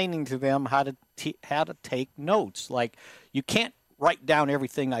explaining to them how to take notes. Like, you can't write down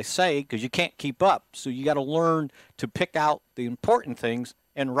everything I say because you can't keep up. So you got to learn to pick out the important things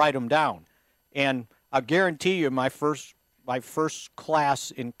and write them down. And I guarantee you, my first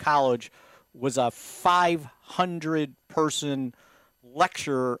class in college was a 500-person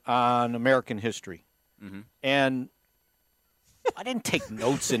lecture on American history. Mm-hmm. And I didn't take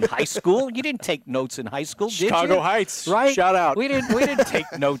notes in high school. You didn't take notes in high school, did you? Chicago Heights, right? Shout out. We didn't take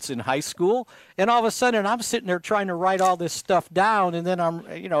notes in high school. And all of a sudden, I'm sitting there trying to write all this stuff down, and then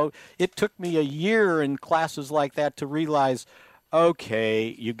it took me a year in classes like that to realize, okay,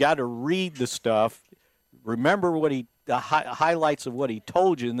 you got to read the stuff, remember the highlights of what he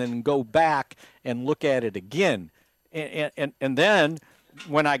told you, and then go back and look at it again, and then.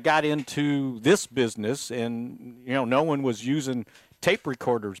 When I got into this business, and no one was using tape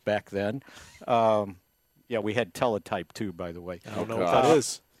recorders back then. We had teletype too, by the way. I don't know what that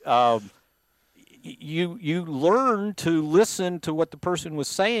is. You learn to listen to what the person was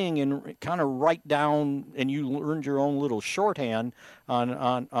saying and kind of write down, and you learned your own little shorthand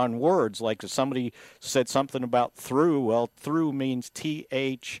on words. Like if somebody said something about through, well, through means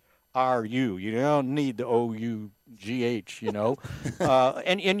THRU. You don't need the OUGH,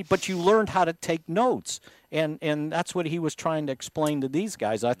 but you learned how to take notes, and that's what he was trying to explain to these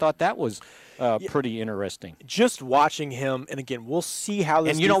guys. I thought that was pretty interesting. Just watching him, and again, we'll see how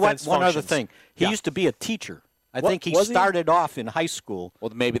this. And you know what? Functions. One other thing, he used to be a teacher. I think he started off in high school.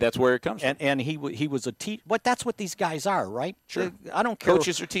 Well, maybe that's where it comes from. And he was a teacher. But that's what these guys are, right? Sure. I don't care.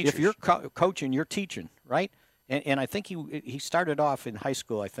 Coaches or teachers. If you're coaching, you're teaching, right? And I think he started off in high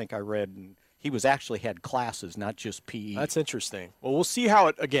school, I think I read, and he actually had classes, not just PE. That's interesting. Well, we'll see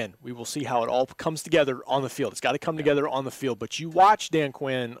how we will see how it all comes together on the field. It's got to come together on the field. But you watch Dan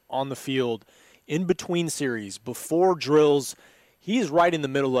Quinn on the field in between series, before drills. He's right in the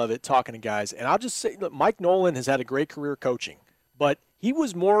middle of it talking to guys. And I'll just say, look, Mike Nolan has had a great career coaching, but he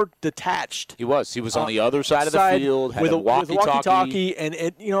was more detached. He was on the other side of the field, had with a walkie-talkie. And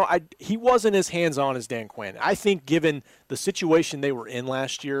he wasn't as hands-on as Dan Quinn. I think given the situation they were in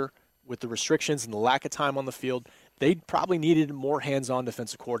last year with the restrictions and the lack of time on the field, they probably needed a more hands-on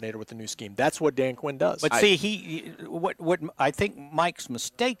defensive coordinator with the new scheme. That's what Dan Quinn does. But what I think Mike's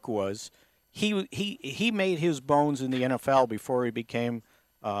mistake was, he made his bones in the NFL before he became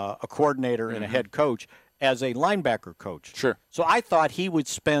a coordinator and a head coach as a linebacker coach. Sure. So I thought he would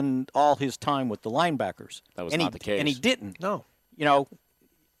spend all his time with the linebackers. That was not the case. And he didn't. No.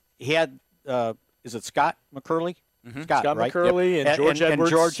 He had, is it Scott McCurley? Mm-hmm. Scott right? McCurley and George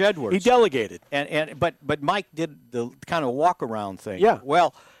Edwards. And George Edwards. He delegated. But Mike did the kind of walk-around thing. Yeah.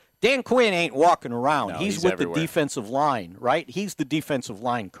 Well, Dan Quinn ain't walking around. No, he's with everywhere. The defensive line, right? He's the defensive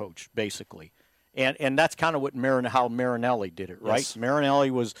line coach, basically. And that's kind of how Marinelli did it, right? Yes. Marinelli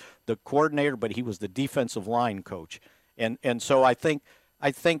was the coordinator, but he was the defensive line coach. And so I think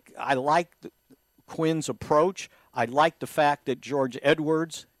I like Quinn's approach. I like the fact that George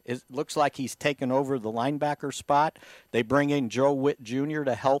Edwards looks like he's taken over the linebacker spot. They bring in Joe Witt Jr.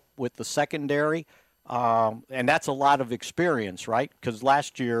 to help with the secondary. And that's a lot of experience, right? Because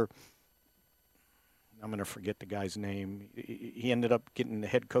last year, I'm going to forget the guy's name. He ended up getting the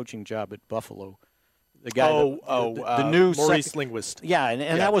head coaching job at Buffalo. The guy, the new Maurice Linguist. Yeah,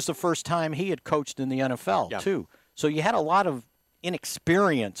 and that was the first time he had coached in the NFL too. So you had a lot of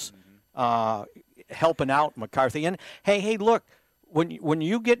inexperience helping out McCarthy. And hey, look, when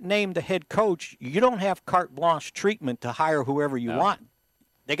you get named the head coach, you don't have carte blanche treatment to hire whoever you want.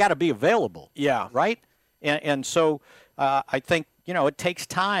 They got to be available. Yeah. Right? And so I think, it takes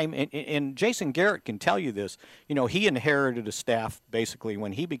time. And Jason Garrett can tell you this. He inherited a staff basically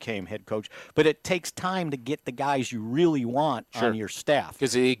when he became head coach. But it takes time to get the guys you really want on your staff.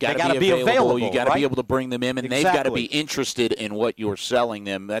 Because they got to be available. You got to be able to bring them in, and they've got to be interested in what you're selling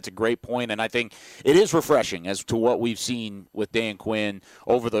them. That's a great point, and I think it is refreshing as to what we've seen with Dan Quinn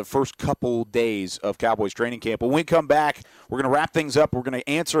over the first couple days of Cowboys training camp. But when we come back, we're going to wrap things up. We're going to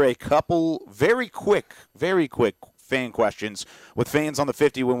answer a couple very quick fan questions with Fans on the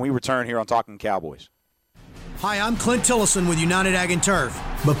 50 when we return here on Talking Cowboys. Hi, I'm Clint Tillison with United Ag and Turf.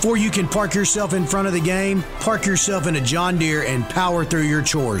 Before you can park yourself in front of the game, park yourself in a John Deere and power through your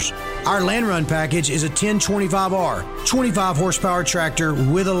chores. Our Land Run package is a 1025R, 25-horsepower tractor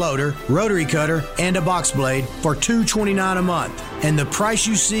with a loader, rotary cutter, and a box blade for $229 a month. And the price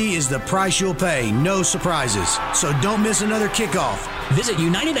you see is the price you'll pay, no surprises. So don't miss another kickoff. Visit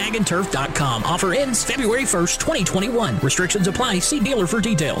UnitedAgAndTurf.com. Offer ends February 1st, 2021. Restrictions apply. See dealer for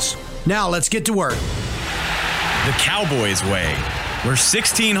details. Now let's get to work. The Cowboys way, where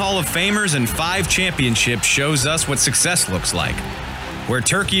 16 Hall of Famers and 5 championships shows us what success looks like. Where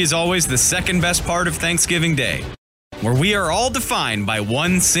turkey is always the second best part of Thanksgiving Day. Where we are all defined by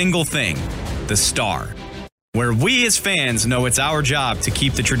one single thing, the star. Where we as fans know it's our job to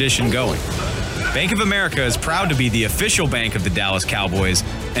keep the tradition going. Bank of America is proud to be the official bank of the Dallas Cowboys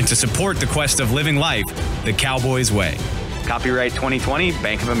and to support the quest of living life the Cowboys way. Copyright 2020,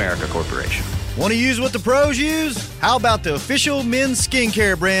 Bank of America Corporation. Want to use what the pros use? How about the official men's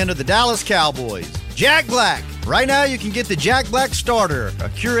skincare brand of the Dallas Cowboys, Jack Black? Right now, you can get the Jack Black Starter, a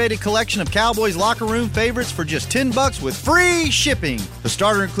curated collection of Cowboys locker room favorites for just $10 with free shipping. The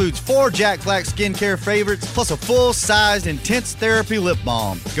starter includes 4 Jack Black skincare favorites, plus a full-sized intense therapy lip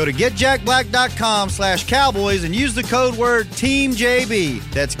balm. Go to getjackblack.com/Cowboys and use the code word TEAMJB.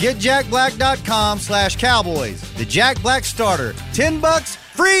 That's getjackblack.com/Cowboys. The Jack Black Starter, $10,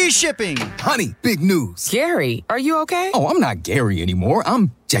 free shipping. Honey, big news. Gary, are you okay? Oh, I'm not Gary anymore.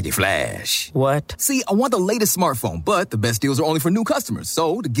 I'm Jackie Flash. What? See, I want the latest smartphone, but the best deals are only for new customers.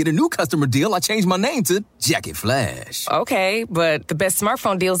 So, to get a new customer deal, I changed my name to Jackie Flash. Okay, but the best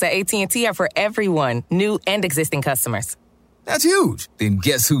smartphone deals at AT&T are for everyone, new and existing customers. That's huge. Then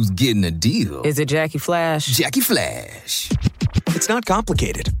guess who's getting a deal? Is it Jackie Flash? Jackie Flash. It's not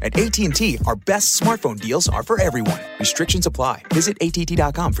complicated. At AT&T, our best smartphone deals are for everyone. Restrictions apply. Visit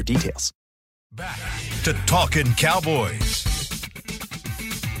att.com for details. Back to Talking Cowboys.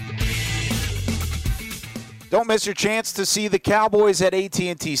 Don't miss your chance to see the Cowboys at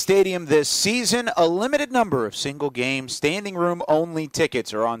AT&T Stadium this season. A limited number of single-game, standing-room-only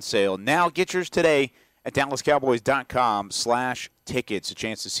tickets are on sale. Now get yours today at DallasCowboys.com/tickets. A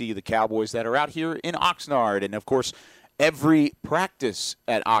chance to see the Cowboys that are out here in Oxnard. And, of course, every practice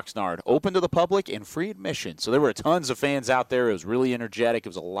at Oxnard open to the public and free admission. So there were tons of fans out there. It was really energetic. It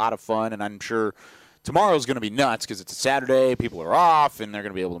was a lot of fun, and I'm sure tomorrow's going to be nuts because it's a Saturday. People are off, and they're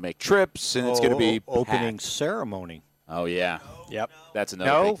going to be able to make trips, and it's going to be opening packed. ceremony. Oh, yeah. Yep. That's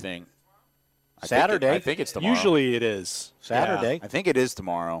another big thing. Saturday. I think it's tomorrow. Usually it is. Saturday. I think it is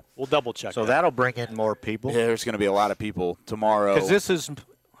tomorrow. We'll double check. So that'll bring in more people. Yeah, there's going to be a lot of people tomorrow. Because this is,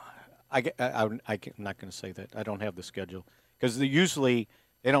 I'm not going to say that. I don't have the schedule. Because usually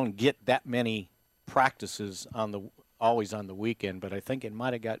they don't get that many practices always on the weekend, but I think it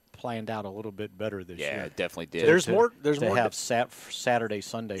might have got planned out a little bit better this year. Yeah, it definitely did. There's more Saturday,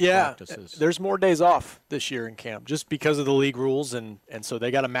 Sunday practices. There's more days off this year in camp just because of the league rules, and so they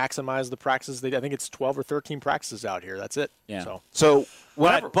got to maximize the practices. I think it's 12 or 13 practices out here. That's it. Yeah. So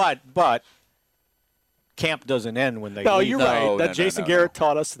but camp doesn't end when they No, leave. you're right. Jason Garrett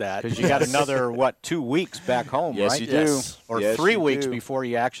taught us that. Because you got another, 2 weeks back home, Yes, right? you do. Or Yes, 3 you weeks do. before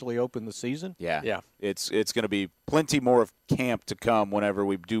you actually open the season? Yeah. It's going to be plenty more of camp to come whenever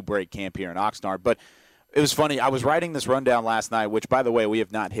we do break camp here in Oxnard. But it was funny. I was writing this rundown last night, which, by the way, we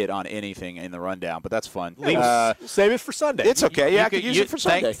have not hit on anything in the rundown, but that's fun. Save it for Sunday. It's okay. I could use it for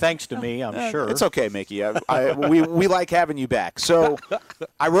Sunday. Thanks to me, I'm sure. It's okay, Mickey. We like having you back. So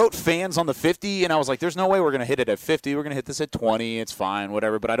I wrote fans on the 50, and I was like, there's no way we're going to hit it at 50. We're going to hit this at 20. It's fine,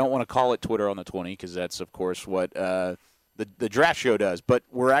 whatever. But I don't want to call it Twitter on the 20 because that's, of course, what the draft show does. But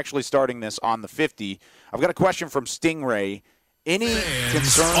we're actually starting this on the 50. I've got a question from Stingray. Any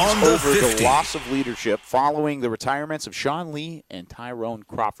concerns over the loss of leadership following the retirements of Sean Lee and Tyrone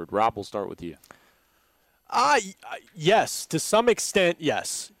Crawford? Rob, we'll start with you. Yes, to some extent,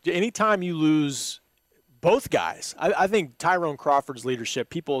 yes. Anytime you lose both guys, I think Tyrone Crawford's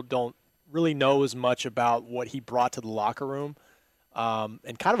leadership, people don't really know as much about what he brought to the locker room,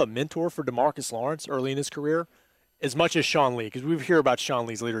 and kind of a mentor for DeMarcus Lawrence early in his career, as much as Sean Lee, because we hear about Sean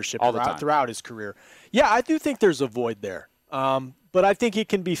Lee's leadership all the time throughout his career. Yeah, I do think there's a void there. But I think it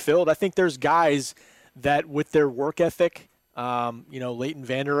can be filled. I think there's guys that with their work ethic, Leighton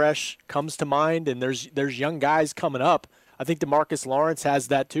Vander Esch comes to mind, and there's young guys coming up. I think DeMarcus Lawrence has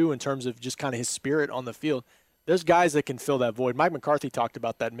that too in terms of just kind of his spirit on the field. There's guys that can fill that void. Mike McCarthy talked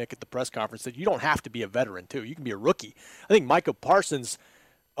about that, Mick, at the press conference, that you don't have to be a veteran too. You can be a rookie. I think Micah Parsons'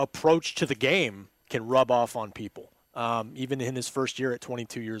 approach to the game can rub off on people, even in his first year at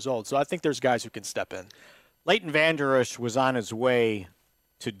 22 years old. So I think there's guys who can step in. Leighton Vander Esch was on his way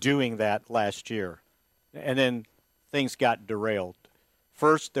to doing that last year, and then things got derailed.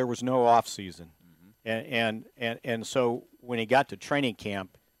 First, there was no off season, and so when he got to training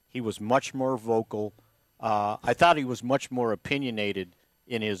camp, he was much more vocal. I thought he was much more opinionated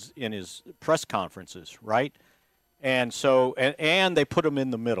in his press conferences, right? And so and they put him in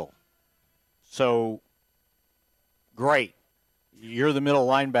the middle. So great. You're the middle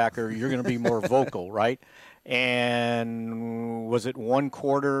linebacker. You're going to be more vocal, right? And was it 1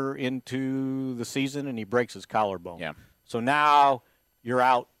 quarter into the season and he breaks his collarbone? Yeah. So now you're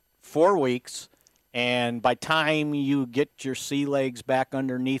out 4 weeks, and by time you get your sea legs back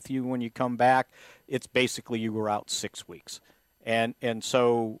underneath you when you come back, it's basically you were out 6 weeks. And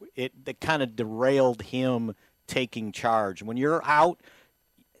so it kind of derailed him taking charge. When you're out,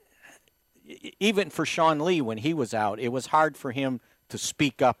 even for Sean Lee, when he was out, it was hard for him to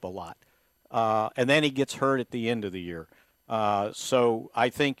speak up a lot. And then he gets hurt at the end of the year. So I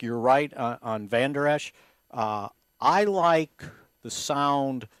think you're right on Vander Esch. I like the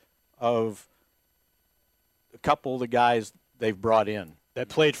sound of a couple of the guys they've brought in. That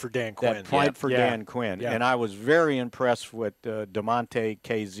played for Dan Quinn. Dan Quinn. Yeah. And I was very impressed with DeMonte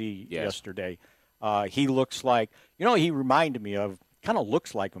KZ yesterday. He looks like, he reminded me of, kind of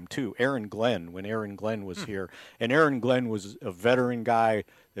looks like him too, Aaron Glenn, when Aaron Glenn was here. And Aaron Glenn was a veteran guy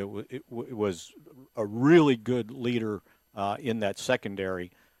that was a really good leader in that secondary.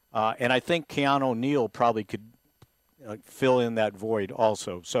 And I think Keanu Neal probably could fill in that void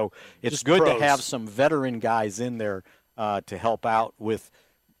also. So it's Just good pros. to have some veteran guys in there to help out with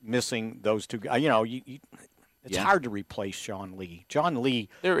missing those two guys. It's hard to replace Sean Lee. John Lee,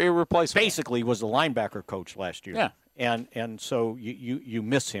 they're irreplaceable. Basically was the linebacker coach last year. Yeah. And so you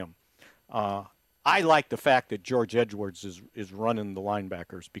miss him. I like the fact that George Edwards is running the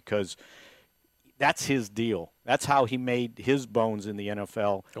linebackers because that's his deal. That's how he made his bones in the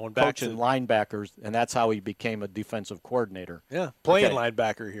NFL, going back coaching linebackers, and that's how he became a defensive coordinator. Yeah, playing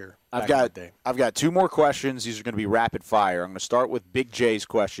linebacker here. I've got 2 more questions. These are going to be rapid fire. I'm going to start with Big J's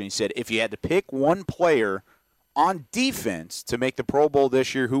question. He said, if you had to pick one player on defense to make the Pro Bowl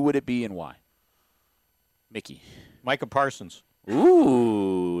this year, who would it be and why? Mickey. Micah Parsons.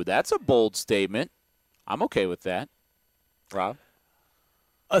 Ooh, that's a bold statement. I'm okay with that. Rob?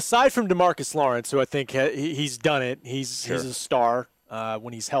 Aside from DeMarcus Lawrence, who I think he's done it, he's a star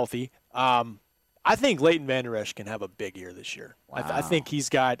when he's healthy. I think Leighton Vander Esch can have a big year this year. Wow. I think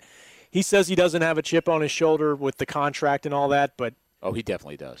he says he doesn't have a chip on his shoulder with the contract and all that, but oh, he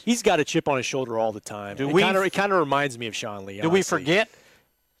definitely does. He's got a chip on his shoulder all the time. It kind of reminds me of Sean Lee. Do we forget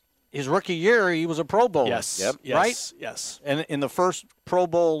his rookie year? He was a Pro Bowler. Yes. Yep. Yes. Right. Yes. And in the first Pro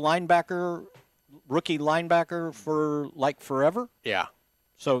Bowl rookie linebacker for like forever. Yeah.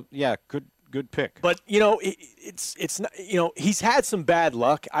 So yeah, good pick. But it's not, he's had some bad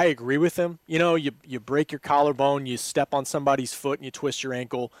luck. I agree with him. You break your collarbone, you step on somebody's foot, and you twist your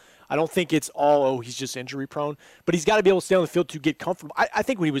ankle. I don't think it's all, he's just injury prone. But he's got to be able to stay on the field to get comfortable. I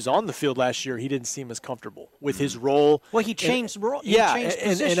think when he was on the field last year, he didn't seem as comfortable with his role. Well, he changed role. Yeah,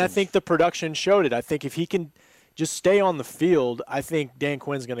 and I think the production showed it. I think if he can just stay on the field, I think Dan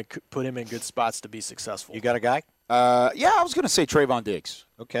Quinn's going to put him in good spots to be successful. You got a guy? Yeah, I was going to say Trayvon Diggs.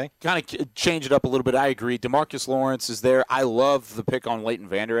 Okay. Kind of change it up a little bit. I agree. DeMarcus Lawrence is there. I love the pick on Leighton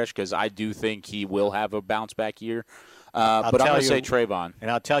Vander Esch because I do think he will have a bounce-back year. But I'm going to say Trayvon.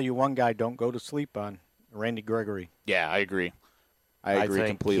 And I'll tell you one guy don't go to sleep on, Randy Gregory. Yeah, I agree. I agree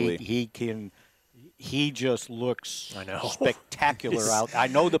completely. He just looks spectacular out. I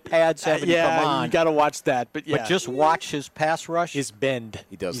know the pads haven't come on. You got to watch that. But just watch his pass rush. His bend.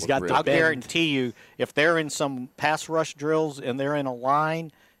 He does. He's got the bend. I'll guarantee you, if they're in some pass rush drills and they're in a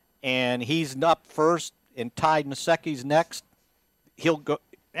line, and he's up first and Ty Nsekhe's next, he'll go.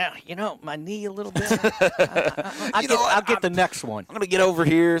 Yeah, my knee a little bit. I'll get the next one. I'm going to get over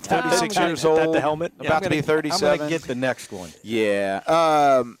here, 36 years old. The helmet. About to be 37. I'm going to get the next one.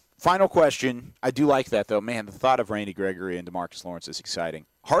 Yeah. Final question. I do like that, though. Man, the thought of Randy Gregory and DeMarcus Lawrence is exciting.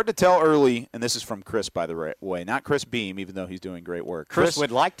 Hard to tell early, and this is from Chris, by the way, not Chris Beam, even though he's doing great work. Chris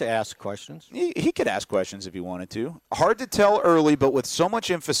would like to ask questions. He could ask questions if he wanted to. Hard to tell early, but with so much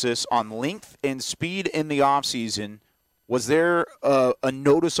emphasis on length and speed in the offseason, was there a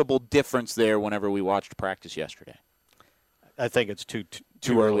noticeable difference there whenever we watched practice yesterday? I think it's too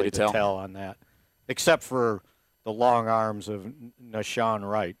early to tell on that, except for the long arms of Nashawn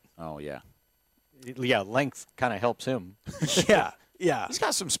Wright. Oh, yeah. Yeah, length kind of helps him. Yeah. He's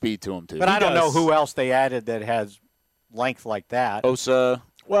got some speed to him, too. But I don't know who else they added that has length like that. Osa.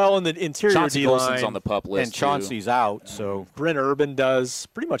 Well, in the interior Chauncey D-line. Golson's on the PUP list, and Chauncey's out, so. Brent Urban does.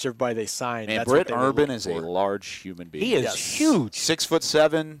 Pretty much everybody they signed. Man, Brent Urban is a large human being. He is huge.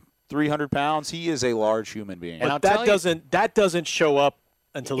 6'7", 300 pounds. He is a large human being. But that doesn't show up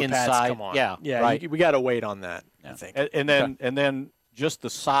until the pads come on. Yeah, right. We got to wait on that, I think. And then just the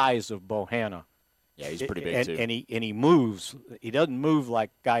size of Bohanna. Yeah, he's pretty big too. And he moves. He doesn't move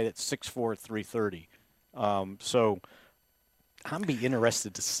like a guy that's 6'4", 330. So I'm be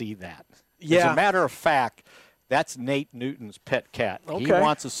interested to see that. Yeah. As a matter of fact, that's Nate Newton's pet cat. Okay. He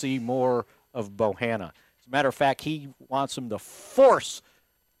wants to see more of Bohanna. As a matter of fact, he wants him to force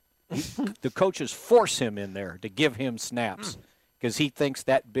the coaches force him in there to give him snaps. Because he thinks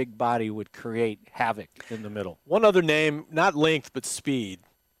that big body would create havoc in the middle. One other name, not length but speed.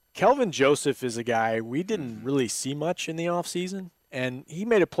 Kelvin Joseph is a guy we didn't really see much in the offseason, and he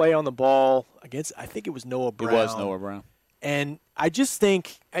made a play on the ball against, I think it was Noah Brown. It was Noah Brown. And I just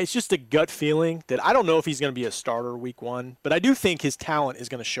think it's just a gut feeling that I don't know if he's going to be a starter week 1, but I do think his talent is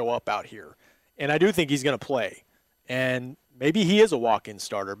going to show up out here. And I do think he's going to play. And maybe he is a walk-in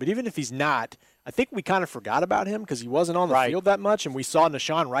starter, but even if he's not, I think we kind of forgot about him because he wasn't on the field that much, and we saw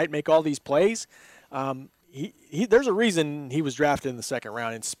Nashawn Wright make all these plays. There's a reason he was drafted in the second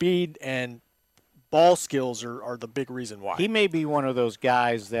round, and speed and ball skills are the big reason why. He may be one of those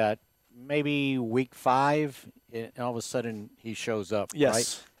guys that maybe week 5, and all of a sudden he shows up, yes.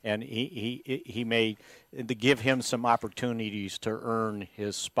 Right? And he may, to give him some opportunities to earn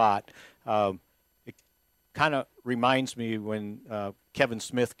his spot. It kind of reminds me when Kevin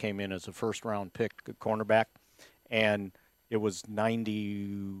Smith came in as a first-round pick, a cornerback, and it was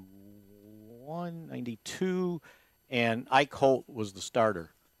 91, 92, and Ike Holt was the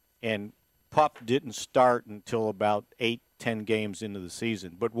starter. And Pup didn't start until about 8-10 games into the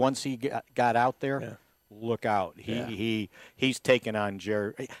season. But once he got out there, look out. He's taking on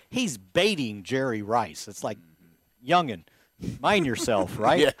Jerry. He's baiting Jerry Rice. It's like, youngin', mind yourself,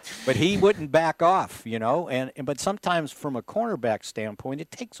 right? Yeah. But he wouldn't back off, but sometimes from a cornerback standpoint,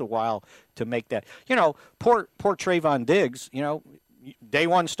 it takes a while to make that. Poor Trayvon Diggs, day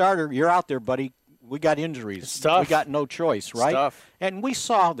one starter, you're out there, buddy. We got injuries. It's tough. We got no choice, right? It's tough. And we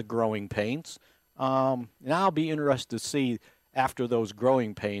saw the growing pains. And I'll be interested to see after those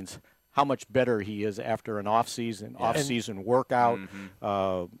growing pains how much better he is after an off-season workout.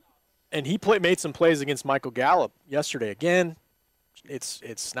 Mm-hmm. And he made some plays against Michael Gallup yesterday. Again,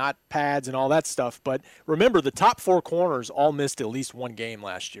 it's not pads and all that stuff. But remember, the top 4 corners all missed at least one game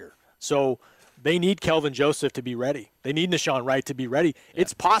last year. So they need Kelvin Joseph to be ready. They need Nahshon Wright to be ready. Yeah.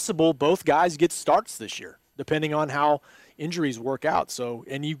 It's possible both guys get starts this year, depending on how injuries work out. So,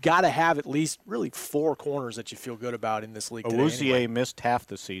 and you've got to have at least really 4 corners that you feel good about in this league today. Awuzie missed half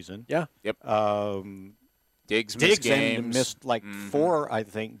the season. Yeah. Yep. Diggs missed games. Missed 4, I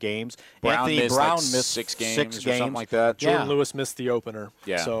think, games. Brown Anthony Brown missed 6 games or something like that. Jordan Lewis missed the opener.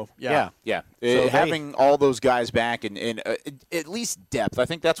 Yeah. So, yeah. So having all those guys back and at least depth, I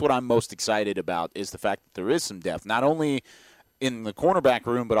think that's what I'm most excited about is the fact that there is some depth, not only in the cornerback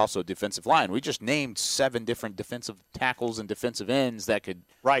room but also defensive line. We just named 7 different defensive tackles and defensive ends that could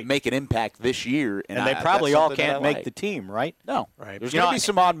make an impact this year. And they probably all can't make the team, right? No. Right. There's going to be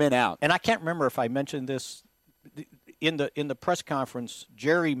some odd men out. And I can't remember if I mentioned this in the press conference.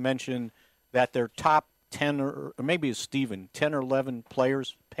 Jerry mentioned that their top 10 or maybe it's Steven, 10 or 11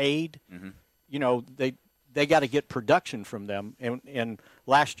 players paid. Mm-hmm. They got to get production from them. And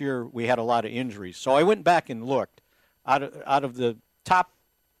last year we had a lot of injuries. So I went back and looked. Out of the top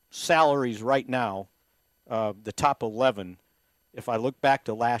salaries right now, the top 11, if I look back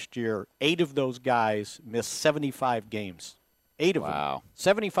to last year, 8 of those guys missed 75 games. 8 of them.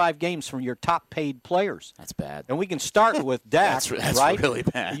 75 games from your top paid players. That's bad. And we can start with Dak, that's right? really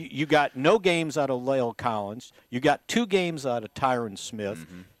bad. You got no games out of La'el Collins. You got 2 games out of Tyron Smith.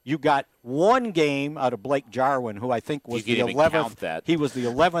 Mm-hmm. You got 1 game out of Blake Jarwin, who I think was the 11th. He was the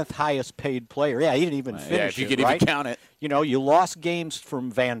 11th highest paid player. Yeah, he didn't even finish if you it, could right? even count it. You lost games from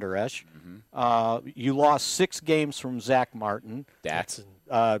Van Der Esch. Mm-hmm. You lost 6 games from Zach Martin.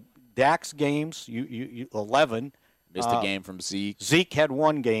 Dak's games, you 11. Missed a game from Zeke. Zeke had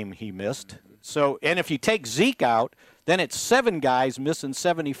 1 game he missed. So, and if you take Zeke out, then it's 7 guys missing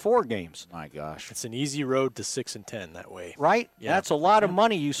 74 games. My gosh. It's an easy road to 6-10 that way. Right? Yeah. That's a lot of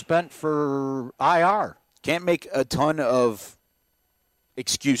money you spent for IR. Can't make a ton of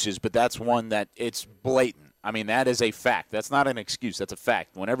excuses, but that's one that it's blatant. I mean, that is a fact. That's not an excuse. That's a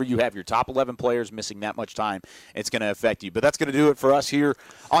fact. Whenever you have your top 11 players missing that much time, it's going to affect you. But that's going to do it for us here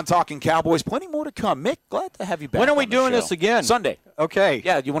on Talking Cowboys. Plenty more to come. Mick, glad to have you back. When are we doing this again? Sunday. Okay.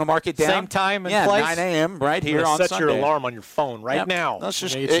 Yeah, you want to mark it down? Same time and place? 9 a.m. right here on set Sunday. Your alarm on your phone right now. Let's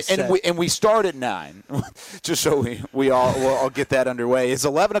just, and we start at 9, just so we'll all get that underway. It's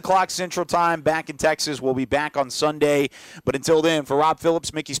 11 o'clock Central Time back in Texas. We'll be back on Sunday. But until then, for Rob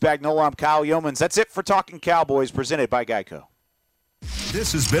Phillips, Mickey Spagnola, I'm Kyle Yeomans. That's it for Talking Cowboys, presented by Geico.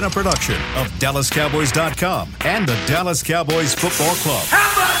 This has been a production of DallasCowboys.com and the Dallas Cowboys Football Club.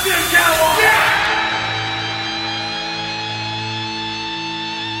 How about this, Cowboys?